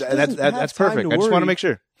 That's perfect. I just want to make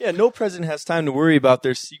sure. Yeah, no president has time to worry about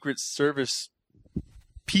their Secret Service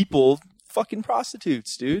people fucking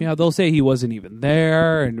prostitutes, dude. Yeah, they'll say he wasn't even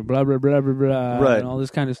there and blah, blah, blah, blah, blah, right. And all this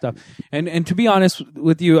kind of stuff. And to be honest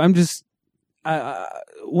with you, I'm just...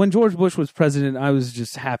 when George Bush was president, I was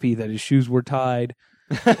just happy that his shoes were tied.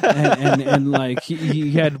 and like,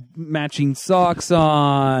 he had matching socks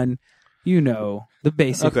on. the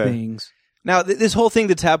basic Okay. things. Now, this whole thing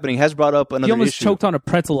that's happening has brought up another He almost issue. choked on a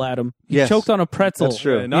pretzel, Adam. He Yes. choked on a pretzel. That's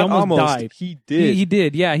true. He Not almost died. He did. He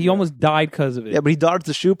did. Yeah, he almost died because of it. Yeah, but he dodged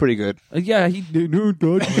the shoe pretty good. Yeah, he did. No,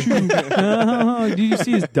 dodge the shoe. Did you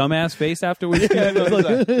see his dumbass face afterwards? He was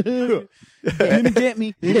like, "You're gonna get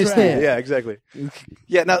me." Pissed off. Yeah, exactly.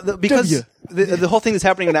 Yeah, now because the whole thing that's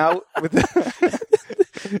happening now with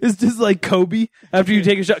It's just like Kobe after you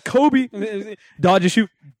take a shot. Kobe, dodge a shoe.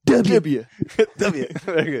 W. W.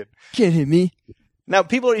 Very good. Can't hit me. Now,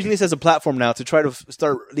 people are using this as a platform now to try to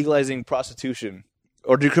start legalizing prostitution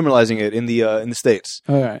or decriminalizing it in the states.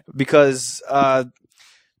 All right. Because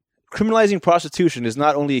criminalizing prostitution is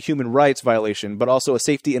not only a human rights violation, but also a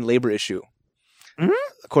safety and labor issue,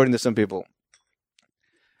 according to some people.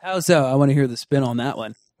 How so? I want to hear the spin on that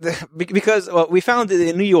one. Because we found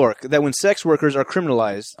in New York that when sex workers are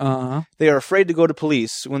criminalized, they are afraid to go to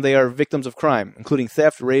police when they are victims of crime, including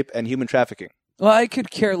theft, rape, and human trafficking. Well, I could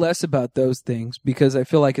care less about those things because I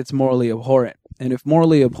feel like it's morally abhorrent. And if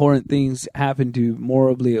morally abhorrent things happen to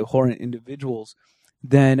morally abhorrent individuals,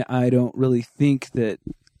 then I don't really think that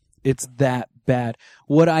it's that bad.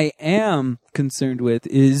 What I am concerned with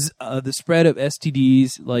is the spread of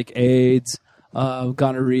STDs like AIDS,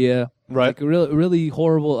 gonorrhea, Right. like really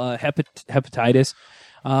horrible hepatitis,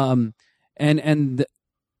 and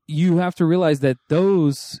you have to realize that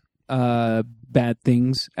those bad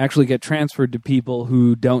things actually get transferred to people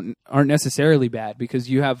who aren't necessarily bad, because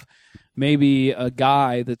you have maybe a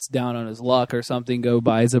guy that's down on his luck or something,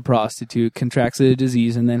 buys a prostitute, contracts a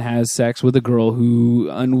disease, and then has sex with a girl who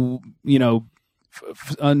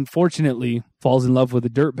unfortunately falls in love with a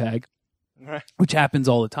dirtbag, Right. which happens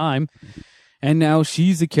all the time. And now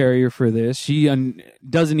she's a carrier for this. She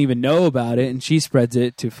doesn't even know about it, and she spreads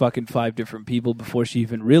it to fucking 5 different people before she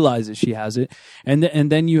even realizes she has it. And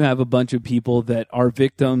then you have a bunch of people that are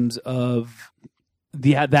victims of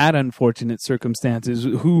that unfortunate circumstances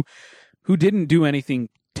who didn't do anything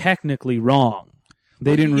technically wrong.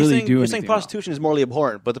 They didn't really do anything. You're saying prostitution is morally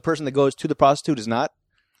abhorrent, but the person that goes to the prostitute is not?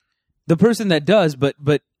 The person that does, but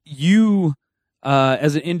you,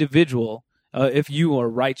 as an individual, if you are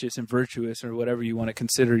righteous and virtuous or whatever you want to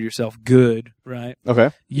consider yourself good, right? Okay.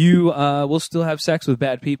 You will still have sex with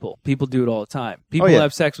bad people. People do it all the time. People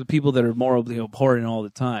have sex with people that are morally abhorrent all the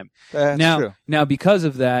time. That's true. Now, because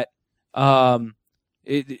of that, I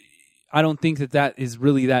don't think that is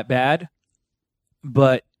really that bad.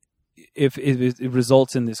 But if it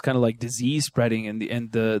results in this kind of like disease spreading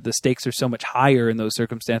and the stakes are so much higher in those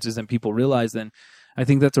circumstances than people realize, then I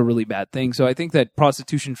think that's a really bad thing. So I think that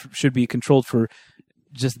prostitution should be controlled for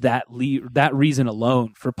just that reason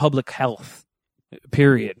alone, for public health.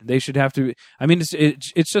 Period. They should have to. I mean,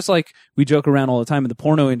 it's just like we joke around all the time in the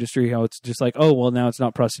porno industry how it's just like, oh well, now it's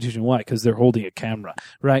not prostitution. Why? Because they're holding a camera,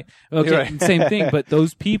 right? Okay, Right. Same thing. But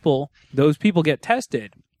those people get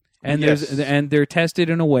tested, and they're tested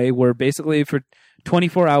in a way where basically for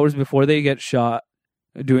 24 hours before they get shot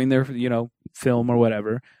doing their film or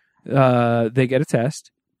whatever. They get a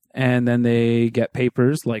test, and then they get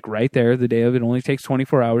papers like right there the day of it. Only takes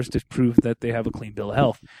 24 hours to prove that they have a clean bill of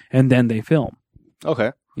health, and then they film.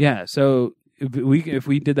 Okay. Yeah, so if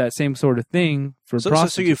we did that same sort of thing for So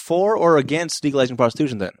prostitution, you're for or against legalizing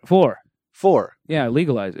prostitution then? for For. yeah,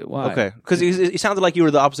 legalize it. Why? Okay. Because it sounded like you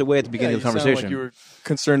were the opposite way at the beginning of the you sound conversation. like you were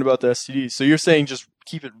concerned about the STDs. So you're saying just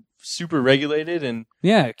keep it super regulated and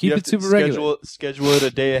Yeah, keep you have it to super regular. schedule it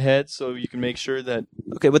a day ahead so you can make sure that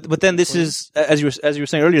Okay, but then this is as you were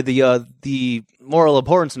saying earlier, the moral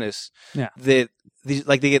abhorrenceness. Yeah. That these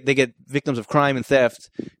they get victims of crime and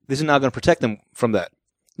theft. This is not going to protect them from that.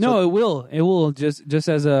 No, it will. It will just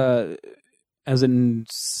as an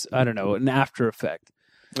I don't know, an after effect.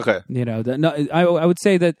 Okay. I would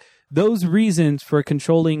say that those reasons for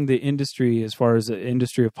controlling the industry, as far as the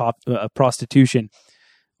industry of prostitution,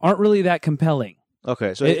 aren't really that compelling.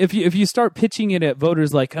 Okay. So If you start pitching it at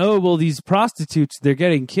voters like, oh well, these prostitutes, they're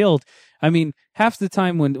getting killed. I mean, half the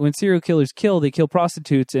time when serial killers kill, they kill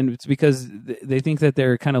prostitutes, and it's because they think that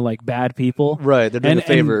they're kind of like bad people. right, they're doing a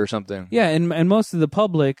favor or something. Yeah, and most of the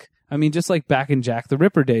public, I mean, just like back in Jack the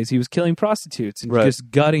Ripper days, he was killing prostitutes and Right.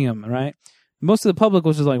 just gutting them, right? Most of the public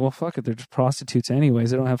was just like, well, fuck it, they're just prostitutes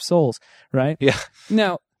anyways. They don't have souls, right? Yeah.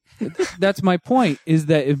 Now, that's my point, is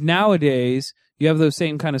that if nowadays you have those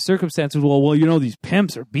same kind of circumstances, well, these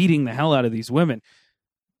pimps are beating the hell out of these women.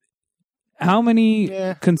 How many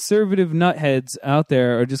conservative nutheads out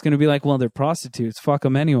there are just going to be like, well, they're prostitutes, fuck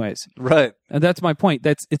them anyways? Right. And that's my point.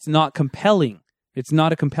 It's not compelling. It's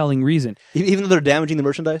not a compelling reason. Even though they're damaging the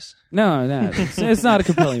merchandise? No, it's not a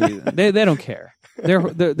compelling reason. They don't care.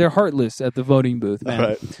 They're heartless at the voting booth,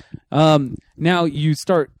 man. Right. Now you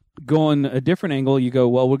start go on a different angle. You go,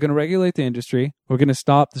 well, we're going to regulate the industry. We're going to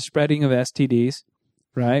stop the spreading of STDs,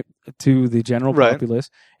 right, to the general populace.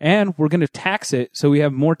 And we're going to tax it so we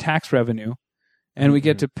have more tax revenue. And we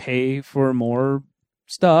get to pay for more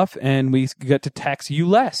stuff. And we get to tax you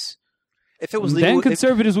less. If it was legal, then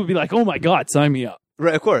conservatives would be like, oh, my God, sign me up.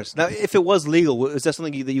 Right, of course. Now, if it was legal, is that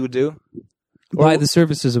something that you would do? Buy the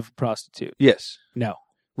services of a prostitute. Yes. No.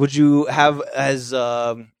 Would you have as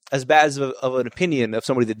bad of an opinion of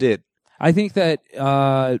somebody that did? I think that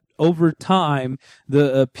over time,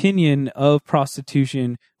 the opinion of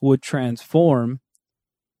prostitution would transform.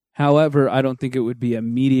 However, I don't think it would be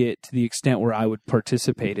immediate to the extent where I would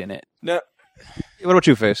participate in it. No. What about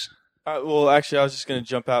you, Face? Well, actually, I was just going to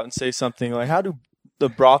jump out and say something like, how do the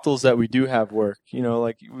brothels that we do have work? You know,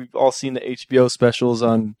 like we've all seen the HBO specials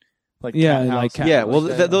on, like Yeah, Cat like House. Cat Yeah, well,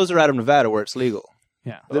 those are out of Nevada where it's legal.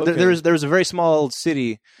 Yeah. Okay. There's a very small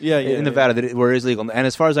city in Nevada where it is legal. And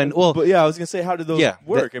as far as I know, well, but yeah, I was going to say, how did those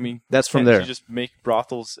work? I mean, that's from can't there. you just make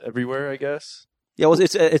brothels everywhere, I guess? Yeah, well,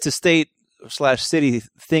 it's a state/city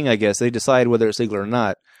thing, I guess. They decide whether it's legal or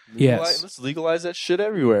not. Yes. Let's legalize that shit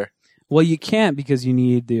everywhere. Well, you can't because you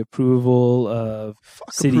need the approval of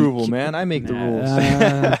city Approval, man. I make the rules.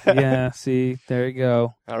 Yeah, see, there you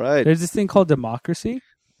go. All right. There's this thing called democracy,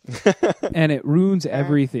 and it ruins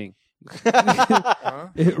everything.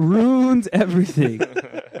 It ruins everything.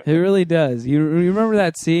 It really does. You remember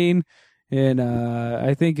that scene in,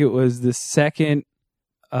 I think it was the second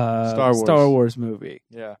Star Wars movie.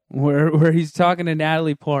 Yeah. Where he's talking to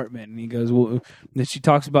Natalie Portman, and he goes, well, then she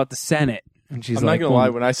talks about the Senate. And she's I'm not gonna lie.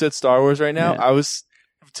 When I said Star Wars right now, I was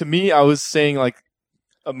saying like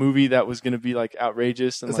a movie that was gonna be like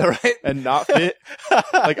outrageous and Is that right? and not fit.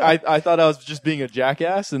 Like I thought I was just being a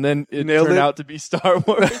jackass, and then it turned out to be Star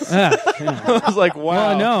Wars. Yeah. I was like, wow.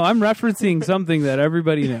 Well, no, I'm referencing something that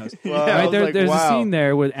everybody knows. I was like, there's wow. a scene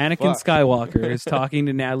there where Anakin Skywalker is talking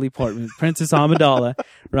to Natalie Portman, Princess Amidala,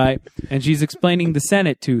 right? And she's explaining the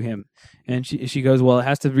Senate to him. And she goes, well, it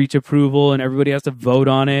has to reach approval, and everybody has to vote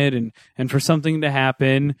on it, and for something to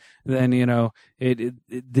happen, then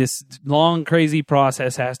this long crazy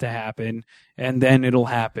process has to happen, and then it'll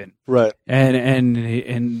happen. Right.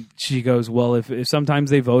 And she goes, well, if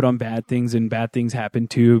sometimes they vote on bad things, and bad things happen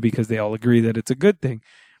too because they all agree that it's a good thing.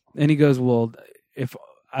 And he goes, well, if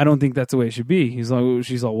I don't think that's the way it should be. She's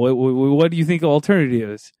like, what do you think the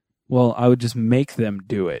alternative is? Well, I would just make them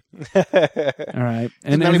do it. All right.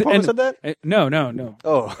 And Natalie Portman said that? No.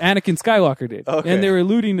 Oh. Anakin Skywalker did. Okay. And they were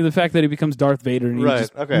alluding to the fact that he becomes Darth Vader and he Right,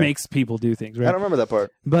 just okay. makes people do things, right? I don't remember that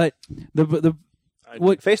part. But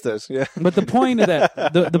what Face does, yeah. but the point of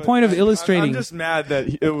that the point of illustrating I'm just mad that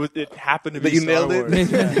it happened to be That you Star nailed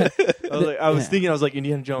it? Wars. I was thinking,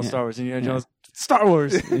 Indiana Jones, Star Wars, Indiana Jones, Star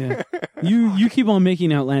Wars. Yeah. You keep on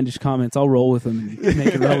making outlandish comments, I'll roll with them and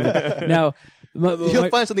make it relevant. Now You'll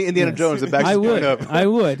find something Indiana Jones that backs his point up. I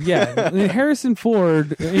would, yeah. Harrison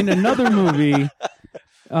Ford in another movie,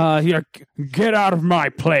 get out of my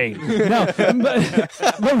plane. No, but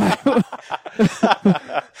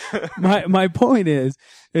my point is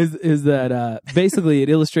that basically it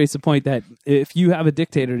illustrates the point that if you have a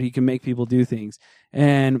dictator, he can make people do things,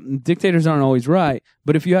 and dictators aren't always right.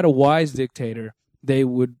 But if you had a wise dictator, they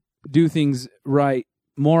would do things right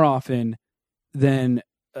more often than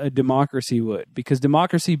a democracy would, because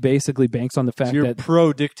democracy basically banks on the fact So you're that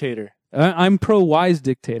pro-dictator. I'm pro-wise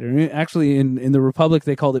dictator. Actually, in the Republic,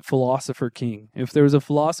 they called it philosopher king. If there was a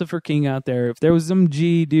philosopher king out there, if there was some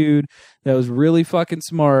G dude that was really fucking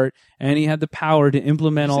smart and he had the power to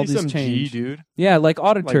implement all this change, G dude. yeah, like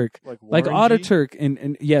Ataturk, like Warren G? Ataturk,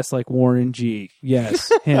 and yes, like Warren G. Yes,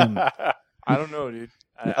 him. I don't know, dude.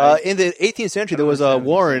 In the 18th century, there was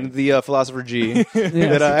Warren, the philosopher G,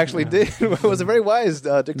 that actually was a very wise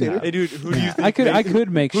dictator. Hey, dude, who do you think? I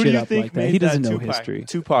could make who do shit you up think like that. made He doesn't that know Tupac, history.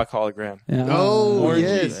 Tupac hologram. Yeah. Oh, Warren G.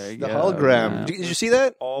 yes, There you the go. hologram. Yeah. Did you see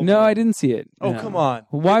that? No, I didn't see it. Oh, No. come on.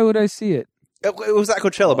 Why would I see it? It was at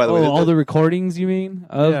Coachella, by the way. All the recordings, you mean,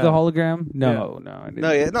 of Yeah. the hologram? No, I didn't.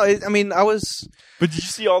 No, yeah, no. I mean, I was. But did you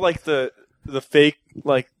see all like the fake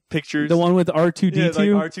like pictures? The one with R2D2? Yeah,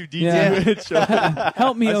 like R2D2. Yeah.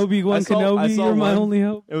 Help me, Obi-Wan I saw Kenobi. You're my one. only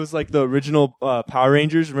hope. It was like the original Power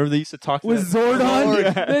Rangers. Remember they used to talk to With that? Zordon?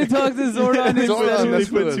 Yeah. They talked to Zordon. Zordon, They that's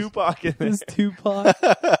put what it is. Tupac in It's it. Tupac.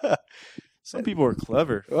 Some people are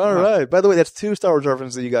clever. All right. By the way, that's 2 Star Wars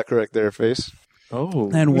references that you got correct there, Face.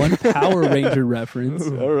 Oh. And one Power Ranger reference.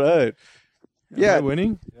 All right. Am Yeah. I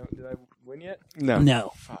winning? Did I win yet? No.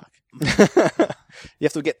 No. Fuck. You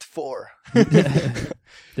have to get 4.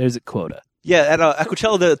 There's a quota. Yeah, at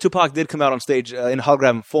Coachella, Tupac did come out on stage in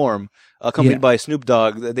hologram form, accompanied by Snoop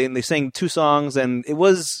Dogg. They sang 2 songs, and it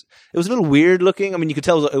was a little weird looking. I mean, you could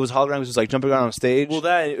tell it was holograms, just like jumping around on stage. Well,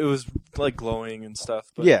 it was like glowing and stuff.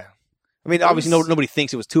 But yeah, I mean, obviously nobody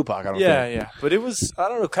thinks it was Tupac. I don't think. Yeah, but it was, I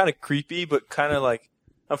don't know, kind of creepy, but kind of like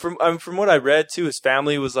from what I read too, his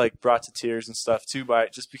family was like brought to tears and stuff too by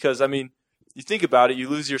it, just because, I mean, you think about it, you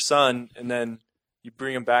lose your son and then you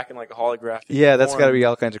bring him back in like a holographic. Yeah, that's form. got to be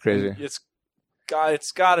all kinds of crazy. It's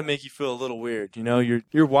got to make you feel a little weird. You know,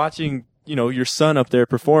 you're watching, you know, your son up there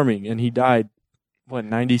performing, and he died, what,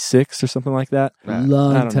 96 or something like that?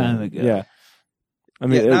 Long time ago. Yeah. I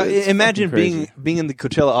mean, now, it's imagine fucking crazy. being in the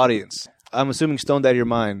Coachella audience. I'm assuming stoned out of your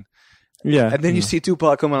mind. Yeah. And then you see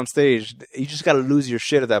Tupac come on stage. You just got to lose your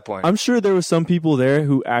shit at that point. I'm sure there was some people there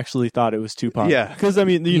who actually thought it was Tupac. Yeah. Because, I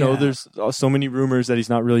mean, you know, there's so many rumors that he's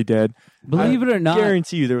not really dead. Believe it or not, I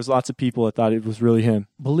guarantee you there was lots of people that thought it was really him.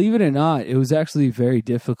 Believe it or not, it was actually very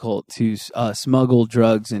difficult to smuggle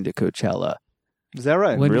drugs into Coachella. Is that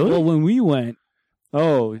right? Really? Well, when we went,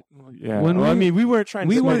 Oh, yeah. When I mean, we weren't trying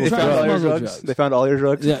to weren't smuggle trying to drugs. smuggle drugs. They found all your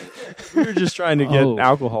drugs? yeah, We were just trying to get Oh.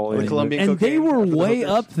 alcohol The in. Colombian and they cocaine were for the way hookers?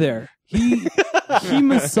 up there. He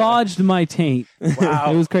massaged my taint.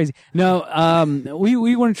 Wow, it was crazy. No,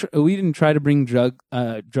 we weren't. We didn't try to bring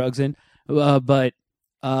drugs in, but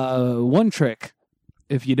one trick,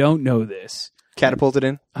 if you don't know this, Catapulted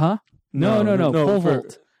in? huh? No, pole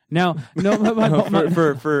vault. Now,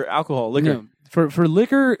 For alcohol, liquor. no, for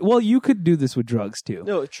liquor. Well, you could do this with drugs too.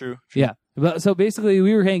 No, true. Yeah. But so basically,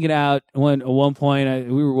 we were hanging out at one point.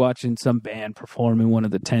 We were watching some band perform in one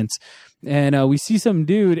of the tents, and we see some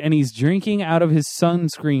dude, and he's drinking out of his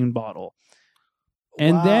sunscreen bottle.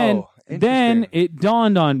 And Wow. then Interesting. it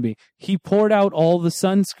dawned on me. He poured out all the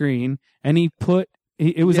sunscreen, and he put.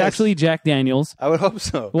 It was Yes. actually Jack Daniels. I would hope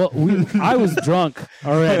so. Well, I was drunk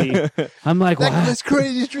already. I'm like, wow. That's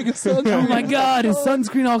crazy. He's drinking sunscreen. Oh my God, is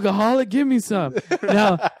sunscreen alcoholic? Give me some.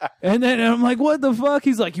 Now, and then I'm like, what the fuck?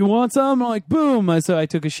 He's like, you want some? I'm like, boom. So I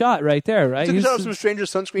took a shot right there, right? Took a He's- shot of some stranger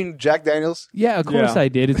sunscreen, Jack Daniels. yeah, of course Yeah. I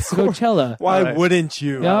did. It's Coachella. Why All right. wouldn't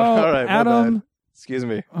you? No, All right, my Adam, bad. Excuse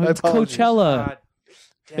me. oh, it's Coachella.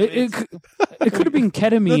 It could have been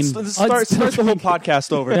ketamine. Let's I'd start still the whole drink it.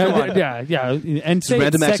 podcast over. Come on. Yeah. And say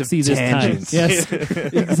random it acts of sexy this time. tangents. Yes,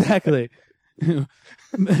 exactly.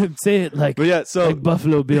 Say it like, But yeah, so like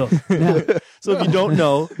Buffalo Bill. Now, so if you don't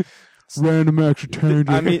know, random acts of tangents.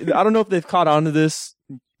 I mean, I don't know if they've caught on to this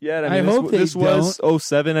yet. I mean, hope they this was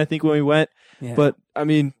 07, I think, when we went. Yeah. But I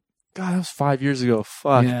mean, God, that was 5 years ago.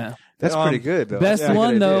 Fuck. yeah. That's pretty good, though. Best That's a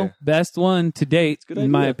one good though. idea. Best one to date, good in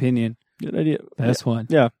my idea. opinion. Good idea. Best one.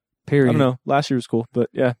 Yeah. Period. I don't know. Last year was cool, but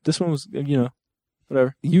yeah, this one was,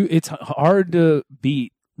 whatever. It's hard to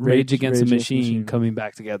beat Rage Against the Rage Machine coming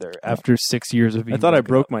back together after 6 years of being I thought I broken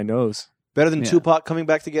broke up. my nose. Better than Yeah. Tupac coming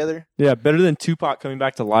back together? Yeah, better than Tupac coming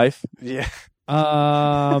back to life. Yeah.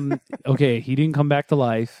 Okay, he didn't come back to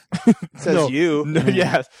life. Says No. you. No,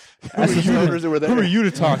 yeah. Ask the voters that were Who there. are you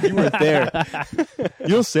to talk? You weren't there.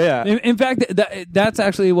 You'll say that. In fact, that's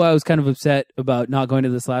actually why I was kind of upset about not going to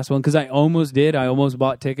this last one, because I almost did. I almost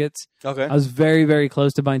bought tickets. Okay. I was very, very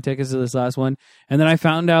close to buying tickets to this last one, and then I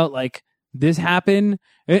found out like this happened.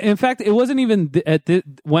 In fact, it wasn't even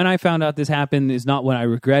when I found out this happened is not when I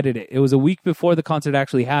regretted it. It was a week before the concert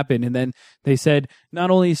actually happened, and then they said not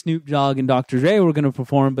only Snoop Dogg and Dr. Dre were going to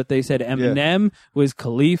perform, but they said Eminem was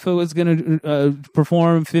Khalifa was going to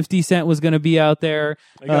perform. 50 Cent was going to be out there.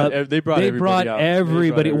 They brought everybody out.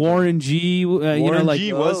 everybody. Warren G. Warren like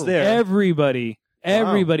G was there. everybody.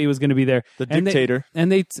 Everybody was going to be there. The And dictator.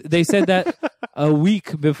 they said that a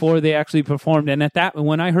week before they actually performed. And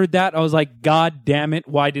when I heard that, I was like, God damn it!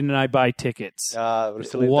 Why didn't I buy tickets?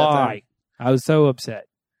 Why? I was so upset.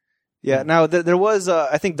 Yeah. Now there was,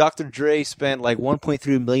 I think Dr. Dre spent like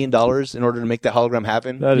 $1.3 million in order to make that hologram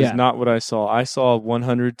happen. That is Yeah. not what I saw. I saw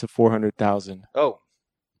 100 to 400,000. Oh,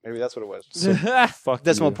 maybe that's what it was. Fuck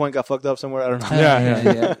Decimal you. point got fucked up somewhere. I don't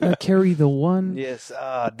know. Yeah. Carry the one. Yes.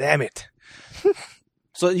 Damn it.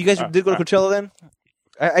 So you guys did go to Coachella then?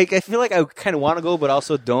 I feel like I kind of want to go, but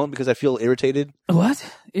also don't because I feel irritated. What?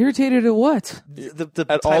 Irritated at what? The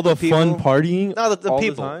At all type the of people- fun partying. No, the all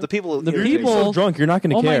people. time? The people. The irritate me. people- You're so drunk, you're not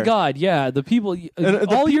going to Oh care. my God! Yeah, the people. And the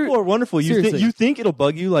all people your are wonderful. Seriously. You think it'll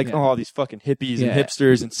bug you, like, Yeah. oh, these fucking hippies Yeah. and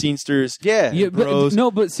hipsters and scenesters. Yeah. Yeah, bros.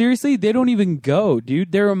 but seriously, they don't even go,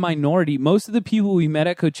 dude. They're a minority. Most of the people we met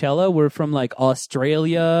at Coachella were from like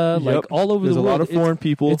Australia, like Yep. all over There's the a world. lot of foreign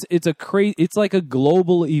people. It's a crazy. It's like a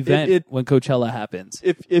global event when Coachella happens.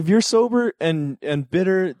 If you're sober and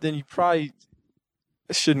bitter, then you probably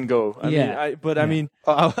shouldn't go. I mean,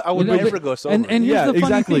 I would never go sober. And here's yeah, the funny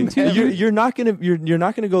exactly. thing, too. You're not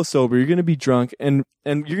gonna go sober. You're gonna be drunk, and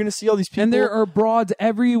you're gonna see all these people. And there are broads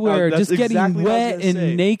everywhere That's just getting exactly what I was wet gonna and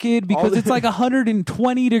say. naked because it's like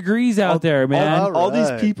 120 degrees out there, man. all these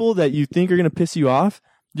Right. people that you think are gonna piss you off,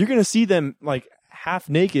 you're gonna see them like half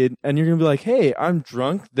naked, and you're gonna be like, "Hey, I'm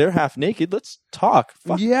drunk. They're half naked. Let's talk."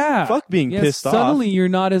 Fuck being pissed off. Suddenly you're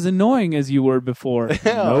not as annoying as you were before.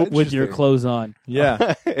 Nope. With your clothes on.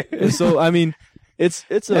 Yeah. So I mean, it's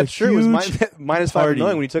a That's true. It was huge minus party. 5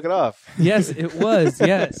 million when you took it off. Yes, it was.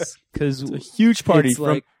 Yes, because a huge party it's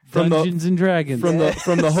like from Dungeons and Dragons. from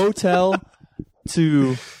the hotel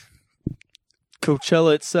to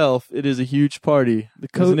Coachella itself. It is a huge party,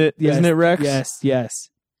 isn't it? Yes, Isn't it, Rex? Yes.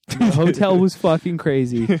 The hotel was fucking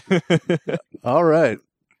crazy. All right.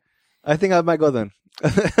 I think I might go then.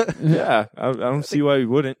 Yeah, I don't see why we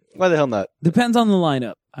wouldn't. Why the hell not? Depends on the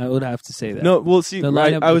lineup. I would have to say that. No, well, see, The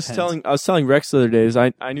I lineup was depends. telling Rex the other day is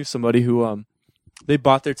I knew somebody who they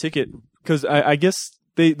bought their ticket because I guess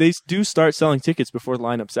they do start selling tickets before the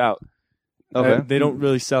lineup's out. Okay. They don't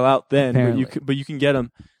really sell out then, Apparently. but you can get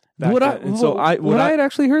them. What I had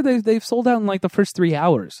actually heard, they've sold out in like the first 3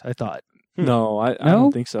 hours. I thought. No, I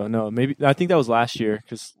don't think so. No, maybe I think that was last year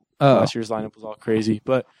because last year's lineup was all crazy.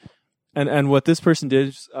 But and what this person did,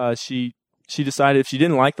 is, she decided if she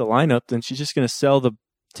didn't like the lineup, then she's just going to sell the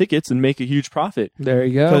tickets and make a huge profit. There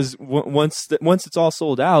you go. Because once it's all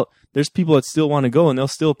sold out, there's people that still want to go and they'll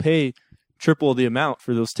still pay triple the amount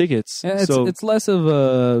for those tickets. Yeah, so it's less of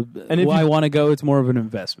a I want to go. It's more of an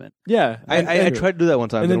investment. yeah, I tried to do that one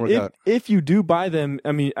time. It and didn't then work out. if you do buy them,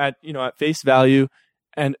 I mean, at face value,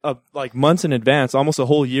 and like months in advance, almost a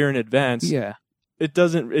whole year in advance, Yeah. it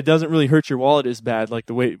doesn't really hurt your wallet as bad, like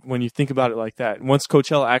the way when you think about it like that. Once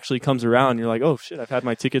Coachella actually comes around, you're like, oh shit, I've had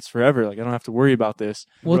my tickets forever. Like I don't have to worry about this.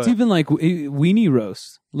 Well, it's Right. even like Weenie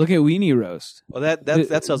Roast. Look at Weenie Roast. Well, that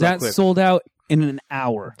sells out That's quick. sold out in an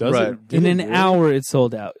hour. Does Right. it? Did In it an really? hour, it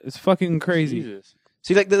sold out. It's fucking crazy. Jesus.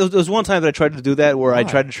 See, like there was one time that I tried to do that where I Why?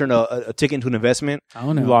 tried to turn a ticket into an investment. I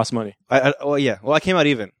don't You know. lost money. I came out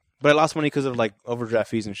even, but I lost money because of like overdraft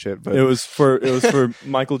fees and shit. But It was for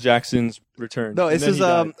Michael Jackson's return. no, And this then is he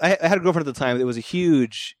died. I had a girlfriend at the time that was a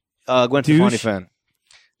huge Gwen Douche? Stefani fan.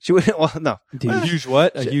 She went no, Dude. a huge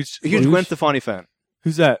what? A She- huge a huge douche? Gwen Stefani fan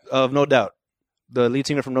Who's that? of No Doubt, the lead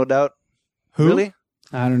singer from No Doubt. Who? Really?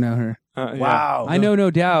 I don't know her. Yeah. Wow. I know,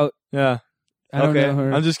 no doubt. Yeah. I don't Okay. know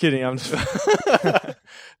her. I'm just kidding. I'm just.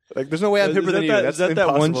 Like, there's no way I'm hipper than you. Is That's that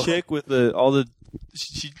one impossible. chick with all the?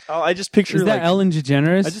 I just picture Is that like Ellen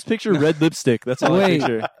DeGeneres? I just picture red lipstick. That's all I Wait.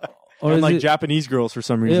 picture. or And is like it, Japanese girls for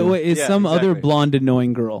some reason. wait, it's Yeah, some other exactly. blonde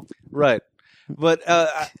annoying girl. Right. But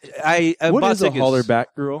I What bought is a tickets. hollerback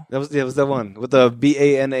girl? That was the one with the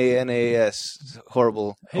BANANAS.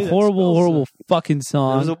 Horrible. Hey, that horrible, spells, horrible fucking It was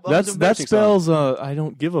song. a- it was That an embarrassing song. spells. I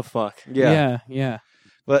don't give a fuck. Yeah. Yeah.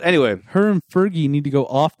 But anyway, Her and Fergie need to go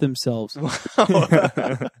off themselves.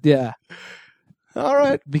 Yeah. all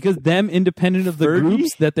right. Because them, independent of the Fergie?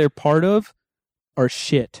 groups that they're part of, are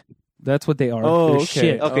shit. That's what they are. Oh, They're okay.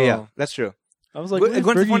 shit. Okay, yeah, Oh. that's true. I was like, Gwen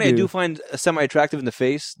what did Stefani, Fergie I do? do find semi-attractive in the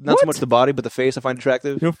face. Not so What? much the body, but the face I find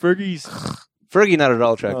attractive. You know, Fergie's. Fergie, not at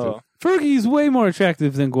all attractive. Oh. Fergie's way more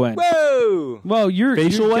attractive than Gwen. Whoa! Well, you're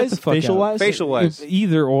Facial get wise, the fuck facial out. wise, Facial wise.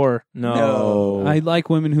 Either or. No. I like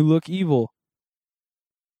women who look evil.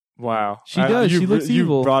 Wow. She does. You She looks you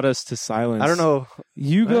evil. brought us to silence. I don't know.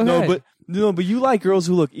 You go ahead. But you like girls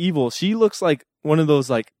who look evil. She looks like one of those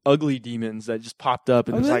like ugly demons that just popped up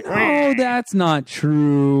and was like, oh, that's not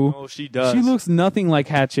true. oh, she does. She looks nothing like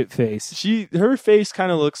Hatchet Face. Her face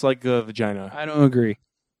kind of looks like a vagina. I don't agree.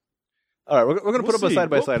 All right, we're going to put up a side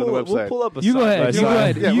by side on the website. We'll pull up a You go ahead. You go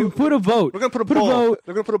side-by-side. ahead. Yeah, You put a vote. We're going to put a Put a poll. vote.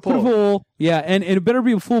 We're going to put a Put a poll. poll. Yeah, and it better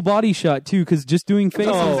be a full body shot too, because just doing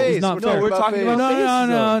faces No, is not we're fair. talking about talking face. about no, faces, no,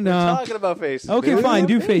 though. no. We're talking about face. Okay, Dude. fine.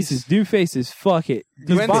 Do face. faces. Do faces. Fuck it.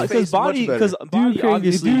 Gwen's face Because is much body, better. because body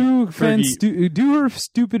obviously. Do her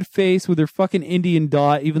stupid face with her fucking Indian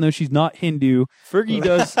dot, even though she's not Hindu. Fergie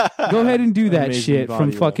does. Go ahead and do that Amazing shit body,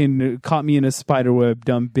 from though. fucking caught me in a spider web,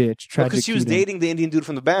 dumb bitch. Tragic. Because she was Keaton. dating the Indian dude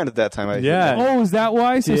from the band at that time. I think. Yeah. Oh, is that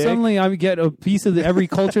why? So Dick. suddenly I get a piece of every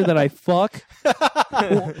culture that I fuck?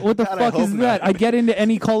 What the God, I fuck hope is not. that? I get into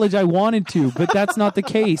any college I wanted to, but that's not the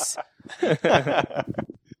case.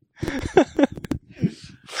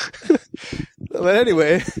 But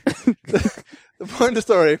anyway, the point of the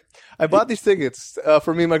story, I bought these tickets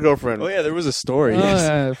for me and my girlfriend. Oh yeah, there was a story. Oh,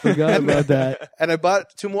 yeah, I forgot about that. And I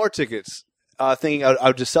bought 2 more tickets, thinking I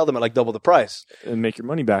would just sell them at like double the price. And make your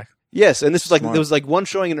money back. Yes, and this was like Smart. there was like one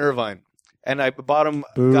showing in Irvine, and I bought them,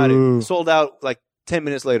 got Boo. it, sold out like 10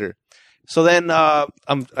 minutes later. So then I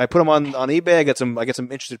put them on eBay. I get some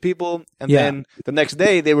interested people, and then the next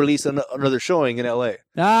day they release another showing in LA.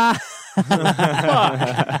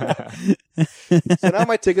 So now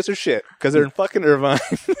my tickets are shit because they're in fucking Irvine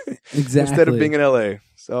instead of being in LA.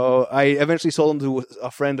 So I eventually sold them to a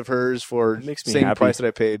friend of hers for the same price that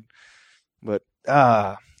I paid. But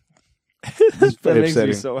that makes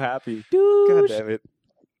me so happy. Dude. God damn it.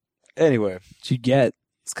 Anyway,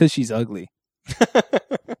 It's because she's ugly.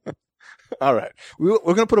 All right, we're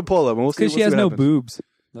gonna put a poll up, and we'll see. Because she has no happens. boobs.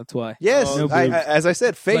 That's why. Yes, No boobs. as I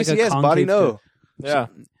said, face like a yes, body concave no. Yeah.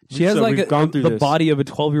 She has like the body of a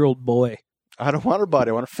 12-year-old boy. I don't want her body.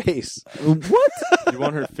 I want her face. What? You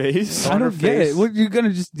want her face? I don't get it. What you're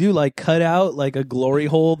gonna just do? Like cut out like a glory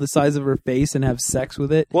hole the size of her face and have sex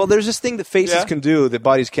with it? Well, there's this thing that faces can do that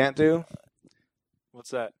bodies can't do. What's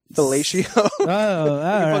that? Fellatio. Oh,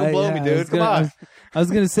 all right. blow me, dude. Come on. I was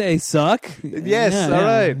gonna say suck. Yes, all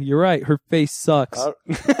right. You're right. Her face sucks.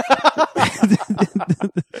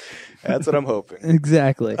 That's what I'm hoping.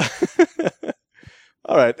 Exactly.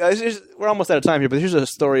 All right, we're almost out of time here, but here's a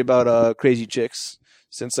story about crazy chicks.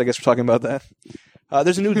 Since I guess we're talking about that,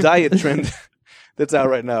 there's a new diet trend that's out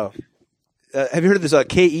right now. Have you heard of this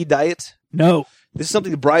KE diet? No. This is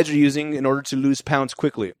something the brides are using in order to lose pounds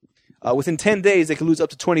quickly. Within 10 days, they can lose up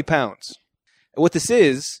to 20 pounds. And what this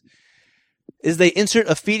is they insert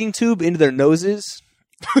a feeding tube into their noses.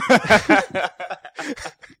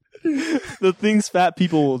 The things fat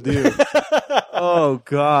people will do. Oh,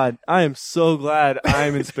 God. I am so glad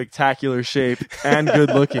I'm in spectacular shape and good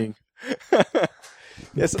looking.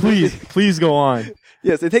 Yes, Please go on.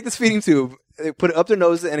 Yes, they take this feeding tube, they put it up their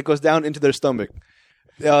nose, and it goes down into their stomach.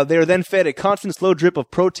 They are then fed a constant slow drip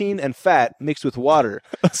of protein and fat mixed with water.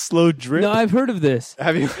 A slow drip? No, I've heard of this.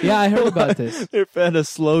 Have you? Yeah, I heard about this. They're fed a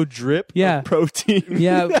slow drip of protein.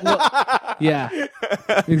 Yeah. Well, yeah.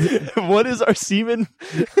 What is our semen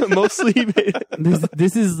mostly made?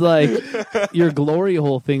 This is like your glory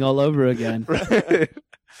hole thing all over again. Right.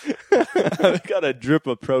 I've got a drip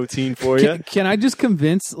of protein for you. Can I just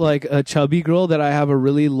convince like a chubby girl that I have a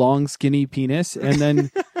really long, skinny penis, and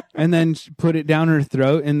then put it down her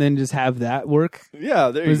throat, and then just have that work? Yeah,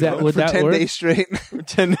 there you go. Would For that 10 work? days straight. For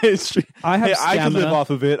 10 days straight. I have I can live stamina. off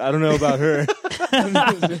of it. I don't know about her.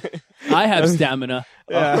 I have stamina.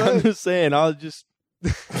 Yeah, I'm just saying. I'll just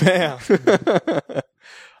bam.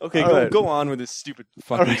 Okay, go on with this stupid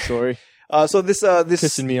fucking story. So this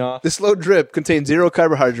Pissing me off. This slow drip contains 0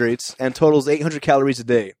 carbohydrates and totals 800 calories a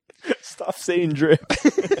day. Stop saying drip.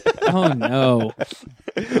 Oh no.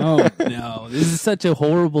 Oh no. This is such a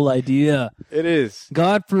horrible idea. It is.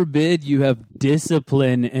 God forbid you have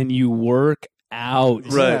discipline and you work out.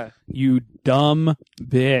 Right. You dumb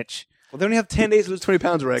bitch. Well, they only have 10 days to lose 20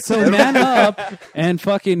 pounds, Rex. So man up and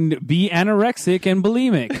fucking be anorexic and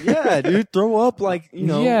bulimic. Yeah, dude, throw up like,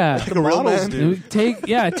 Yeah. like the models do.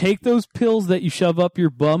 Take those pills that you shove up your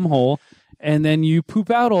bum hole and then you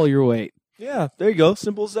poop out all your weight. Yeah, there you go.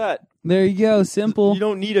 Simple as that. There you go. Simple. You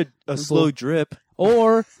don't need a slow drip.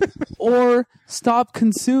 Or stop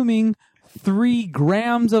consuming 3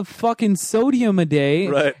 grams of fucking sodium a day,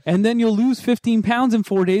 Right. and then you'll lose 15 pounds in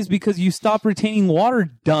 4 days because you stop retaining water,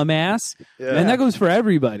 dumbass. Yeah. And that goes for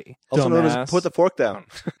everybody. Also known as Dumbass. put the fork down.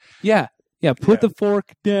 Yeah. Put the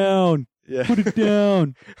fork down. Yeah. Put it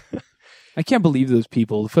down. I can't believe those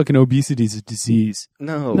people. Fucking obesity is a disease.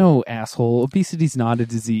 No. No, asshole. Obesity's not a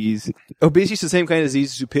disease. Obesity is the same kind of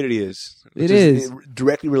disease stupidity is. Which It is.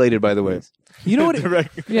 Directly related, by the way. You know what?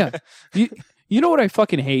 Yeah. You know what I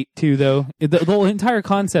fucking hate too, though? The whole entire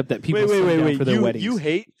concept that people slim down for their weddings. You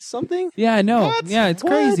hate something? Yeah, I know. What? Yeah, it's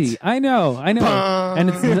What? crazy. I know. And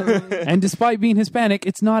and despite being Hispanic,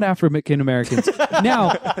 it's not African Americans.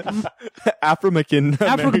 Now, African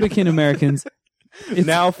Americans. It's,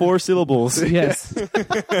 Now 4 syllables. yes,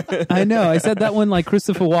 I know. I said that one like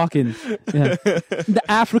Christopher Walken. Yeah. The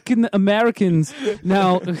African Americans.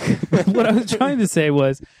 Now, what I was trying to say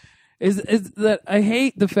is that I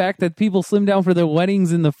hate the fact that people slim down for their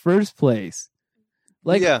weddings in the first place.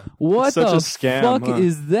 Like, Yeah. what It's such the a scam, fuck huh?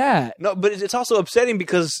 is that? No, but it's also upsetting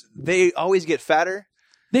because they always get fatter.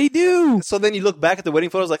 They do. So then you look back at the wedding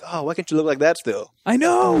photos like, oh, why can't you look like that still? I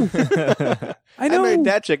know. I know. married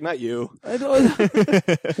that chick, not you. I don't-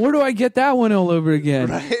 Where do I get that one all over again?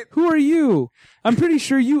 Right? Who are you? I'm pretty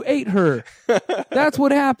sure you ate her. That's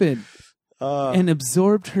what happened. And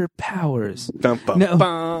absorbed her powers. Bum, bum, No,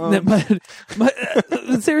 bum. no,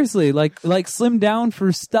 but seriously, like slim down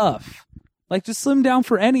for stuff. Like just slim down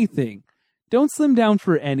for anything. Don't slim down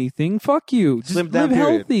for anything. Fuck you. Just Slim down, live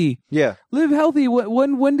period. healthy. Yeah. Live healthy.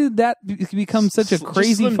 When did that become such a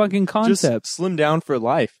crazy fucking concept? Just slim down for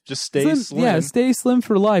life. Just stay slim. Yeah, stay slim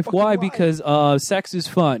for life. Fucking Why? life. Because sex is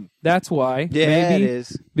fun. That's why. Yeah, maybe. it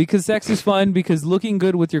is. Because sex is fun. Because looking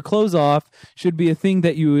good with your clothes off should be a thing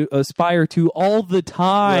that you aspire to all the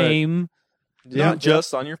time. Right. Not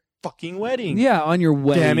just on your fucking wedding. Yeah, on your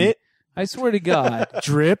wedding. Damn it. I swear to God.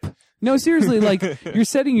 Drip. No, seriously, like, you're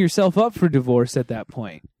setting yourself up for divorce at that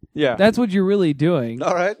point. Yeah. That's what you're really doing.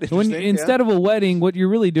 All right. Instead of a wedding, what you're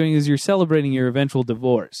really doing is you're celebrating your eventual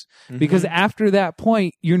divorce. Mm-hmm. Because after that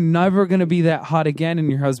point, you're never going to be that hot again in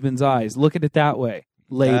your husband's eyes. Look at it that way,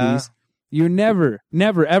 ladies. You're never,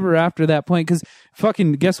 ever after that point. Because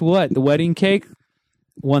fucking, guess what? The wedding cake,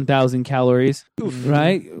 1,000 calories. Oof.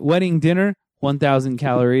 Right? Wedding dinner, 1,000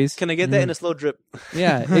 calories. Can I get that in a slow drip?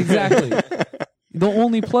 Yeah, exactly. The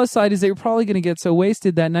only plus side is that you're probably going to get so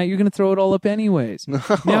wasted that night, you're going to throw it all up anyways.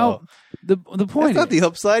 Now, the point That's not is, the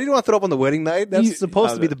upside. You don't want to throw up on the wedding night. That's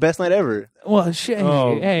supposed to be the best night ever. well, shit,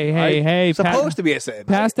 Oh, hey, Supposed to be, I said.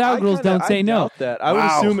 passed out girls don't say no. doubt that.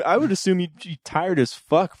 Wow. I would assume you'd be tired as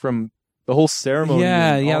fuck from the whole ceremony.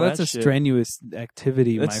 Yeah, and all that's that a shit. strenuous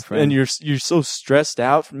activity, my friend. And you're so stressed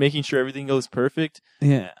out from making sure everything goes perfect.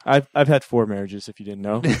 yeah. I've had 4 marriages, if you didn't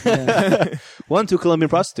know. Yeah. 1 to Colombian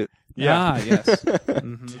prostitute. Ah, yes.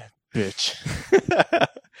 Mhm. Bitch.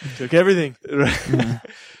 Took everything.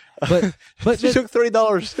 But She took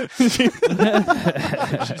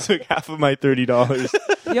 $30. She took half of my $30.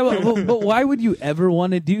 yeah, but why would you ever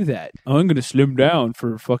want to do that? Oh, I'm going to slim down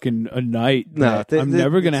for fucking a night. No, I'm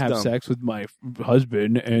never going to it's have dumb. sex with my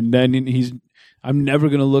husband, and then I'm never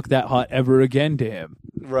going to look that hot ever again to him.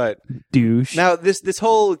 Right. Douche. Now, this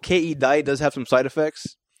whole KE diet does have some side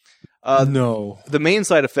effects. No. The main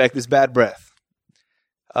side effect is bad breath.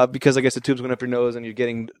 Because I guess the tube's going up your nose and you're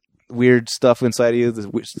getting weird stuff inside of you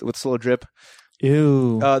with slow drip.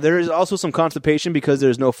 Ew. There is also some constipation because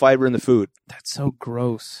there's no fiber in the food. That's so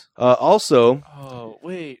gross. Also, Oh,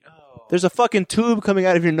 wait. Oh. there's a fucking tube coming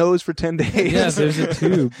out of your nose for 10 days. Yeah, there's a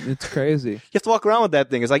tube. It's crazy. You have to walk around with that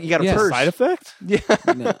thing. It's like you got a Yeah, purse. Side effect? Yeah.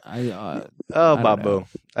 No, Oh, I don't Babo.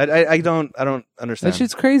 I don't understand. that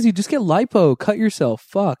shit's crazy. Just get lipo. Cut yourself.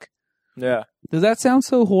 Fuck. Yeah. Does that sound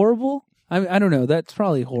so horrible? I don't know. That's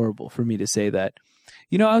probably horrible for me to say that.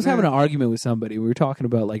 You know, I was having an argument with somebody. We were talking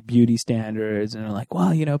about like beauty standards, and they're like,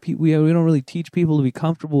 well, you know, we don't really teach people to be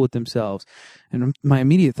comfortable with themselves. And my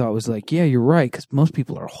immediate thought was like, yeah, you're right, because most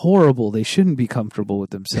people are horrible. They shouldn't be comfortable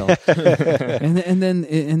with themselves. and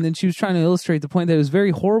then she was trying to illustrate the point that it was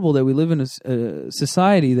very horrible that we live in a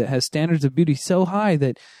society that has standards of beauty so high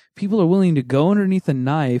that people are willing to go underneath a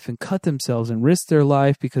knife and cut themselves and risk their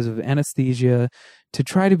life because of anesthesia to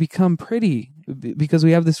try to become pretty, because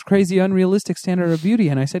we have this crazy unrealistic standard of beauty.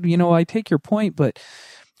 And I said, you know, I take your point, but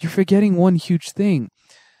you're forgetting one huge thing.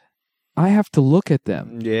 I have to look at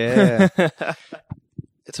them. Yeah.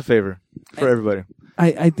 It's a favor for everybody.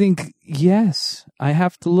 I think, yes, I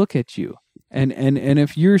have to look at you. And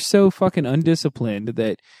if you're so fucking undisciplined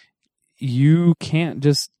that you can't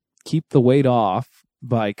just keep the weight off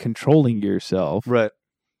by controlling yourself, Right.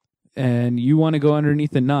 and you want to go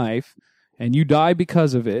underneath a knife and you die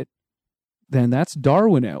because of it, then that's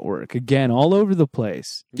Darwin at work again, all over the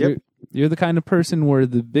place. Yep. You're the kind of person where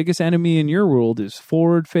the biggest enemy in your world is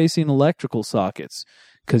forward-facing electrical sockets,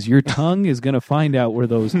 because your tongue is going to find out where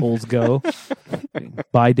those holes go.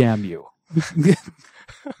 By damn you.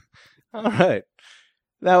 All right.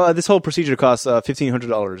 Now, this whole procedure costs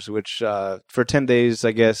 $1,500, which for 10 days,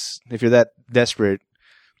 I guess, if you're that desperate,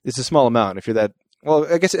 it's a small amount. If you're that, well,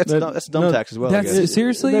 I guess that's dumb tax as well. I that's- guess.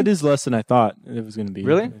 seriously? That is less than I thought it was going to be.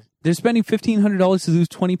 Really? They're spending $1,500 to lose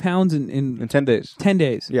 20 pounds in In 10 days. 10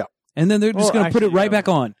 days. Yeah. And then they're just Well, going to put it actually, right yeah. back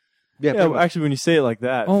on. Yeah. Yeah, pretty much. actually, when you say it like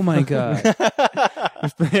that. Oh, my God.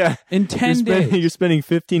 Yeah. In 10 days. You're spending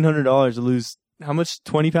 $1,500 to lose how much?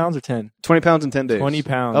 20 pounds or 10? 20 pounds in 10 days. 20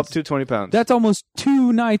 pounds. Up to 20 pounds. That's almost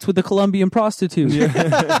 2 nights with a Colombian prostitute.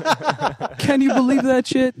 Can you believe that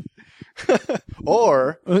shit?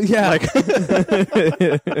 Or, Yeah.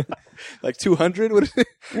 like 200? What is it?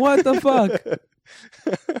 What the fuck?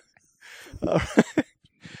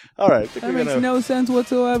 All right. I think That we're makes gonna- no sense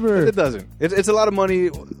whatsoever. It doesn't. It's a lot of money.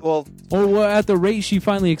 Well, Or well, at the rate she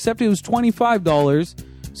finally accepted, it was $25.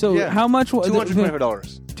 So Yeah. how much was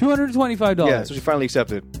 $225. $225. Yeah, so she finally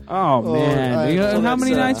accepted. Oh, man. right. You know, Well, how that's,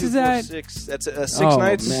 many nights is that? 4, 6. That's 6 oh,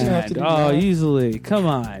 nights. Man. Oh, easily. Come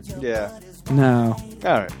on. Yeah. No.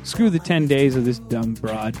 All right. Screw the 10 days of this dumb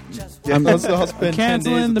broad. I'll spend 10 days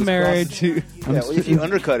Canceling with the this marriage. prostitute. Yeah, well, if you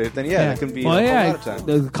undercut it, then it can be well, a yeah, whole lot of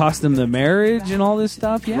time. cost them the marriage and all this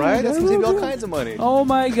stuff. Yeah, Right? That's going to be all kinds of money. Oh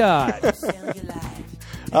my God.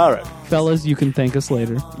 All right. Fellas, you can thank us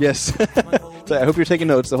later. Yes. So I hope you're taking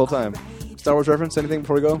notes the whole time. Star Wars reference? Anything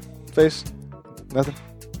before we go? Face? Nothing?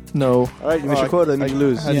 No. All right, you missed your quota, then you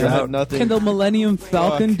lose. I You're have out. nothing. Can the Millennium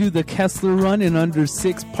Falcon do the Kessler run in under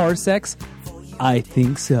 6 parsecs? I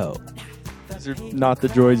think so. These are not the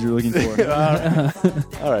droids you're looking for.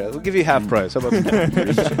 All right, we'll give you half price. How about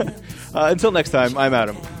that? Until next time, I'm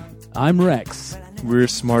Adam. I'm Rex. We're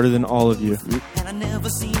smarter than all of you.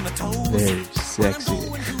 Very sexy.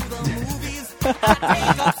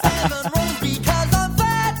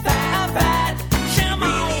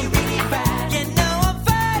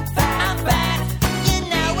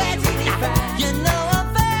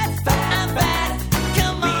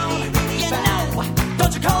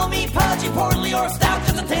 Portly or stout,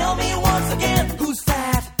 just to tell me once again who's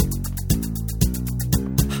fat.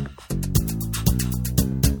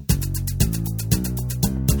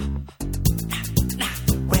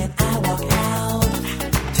 When I walk out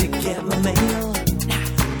to get my mail,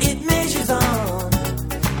 it measures on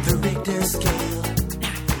the Richter scale.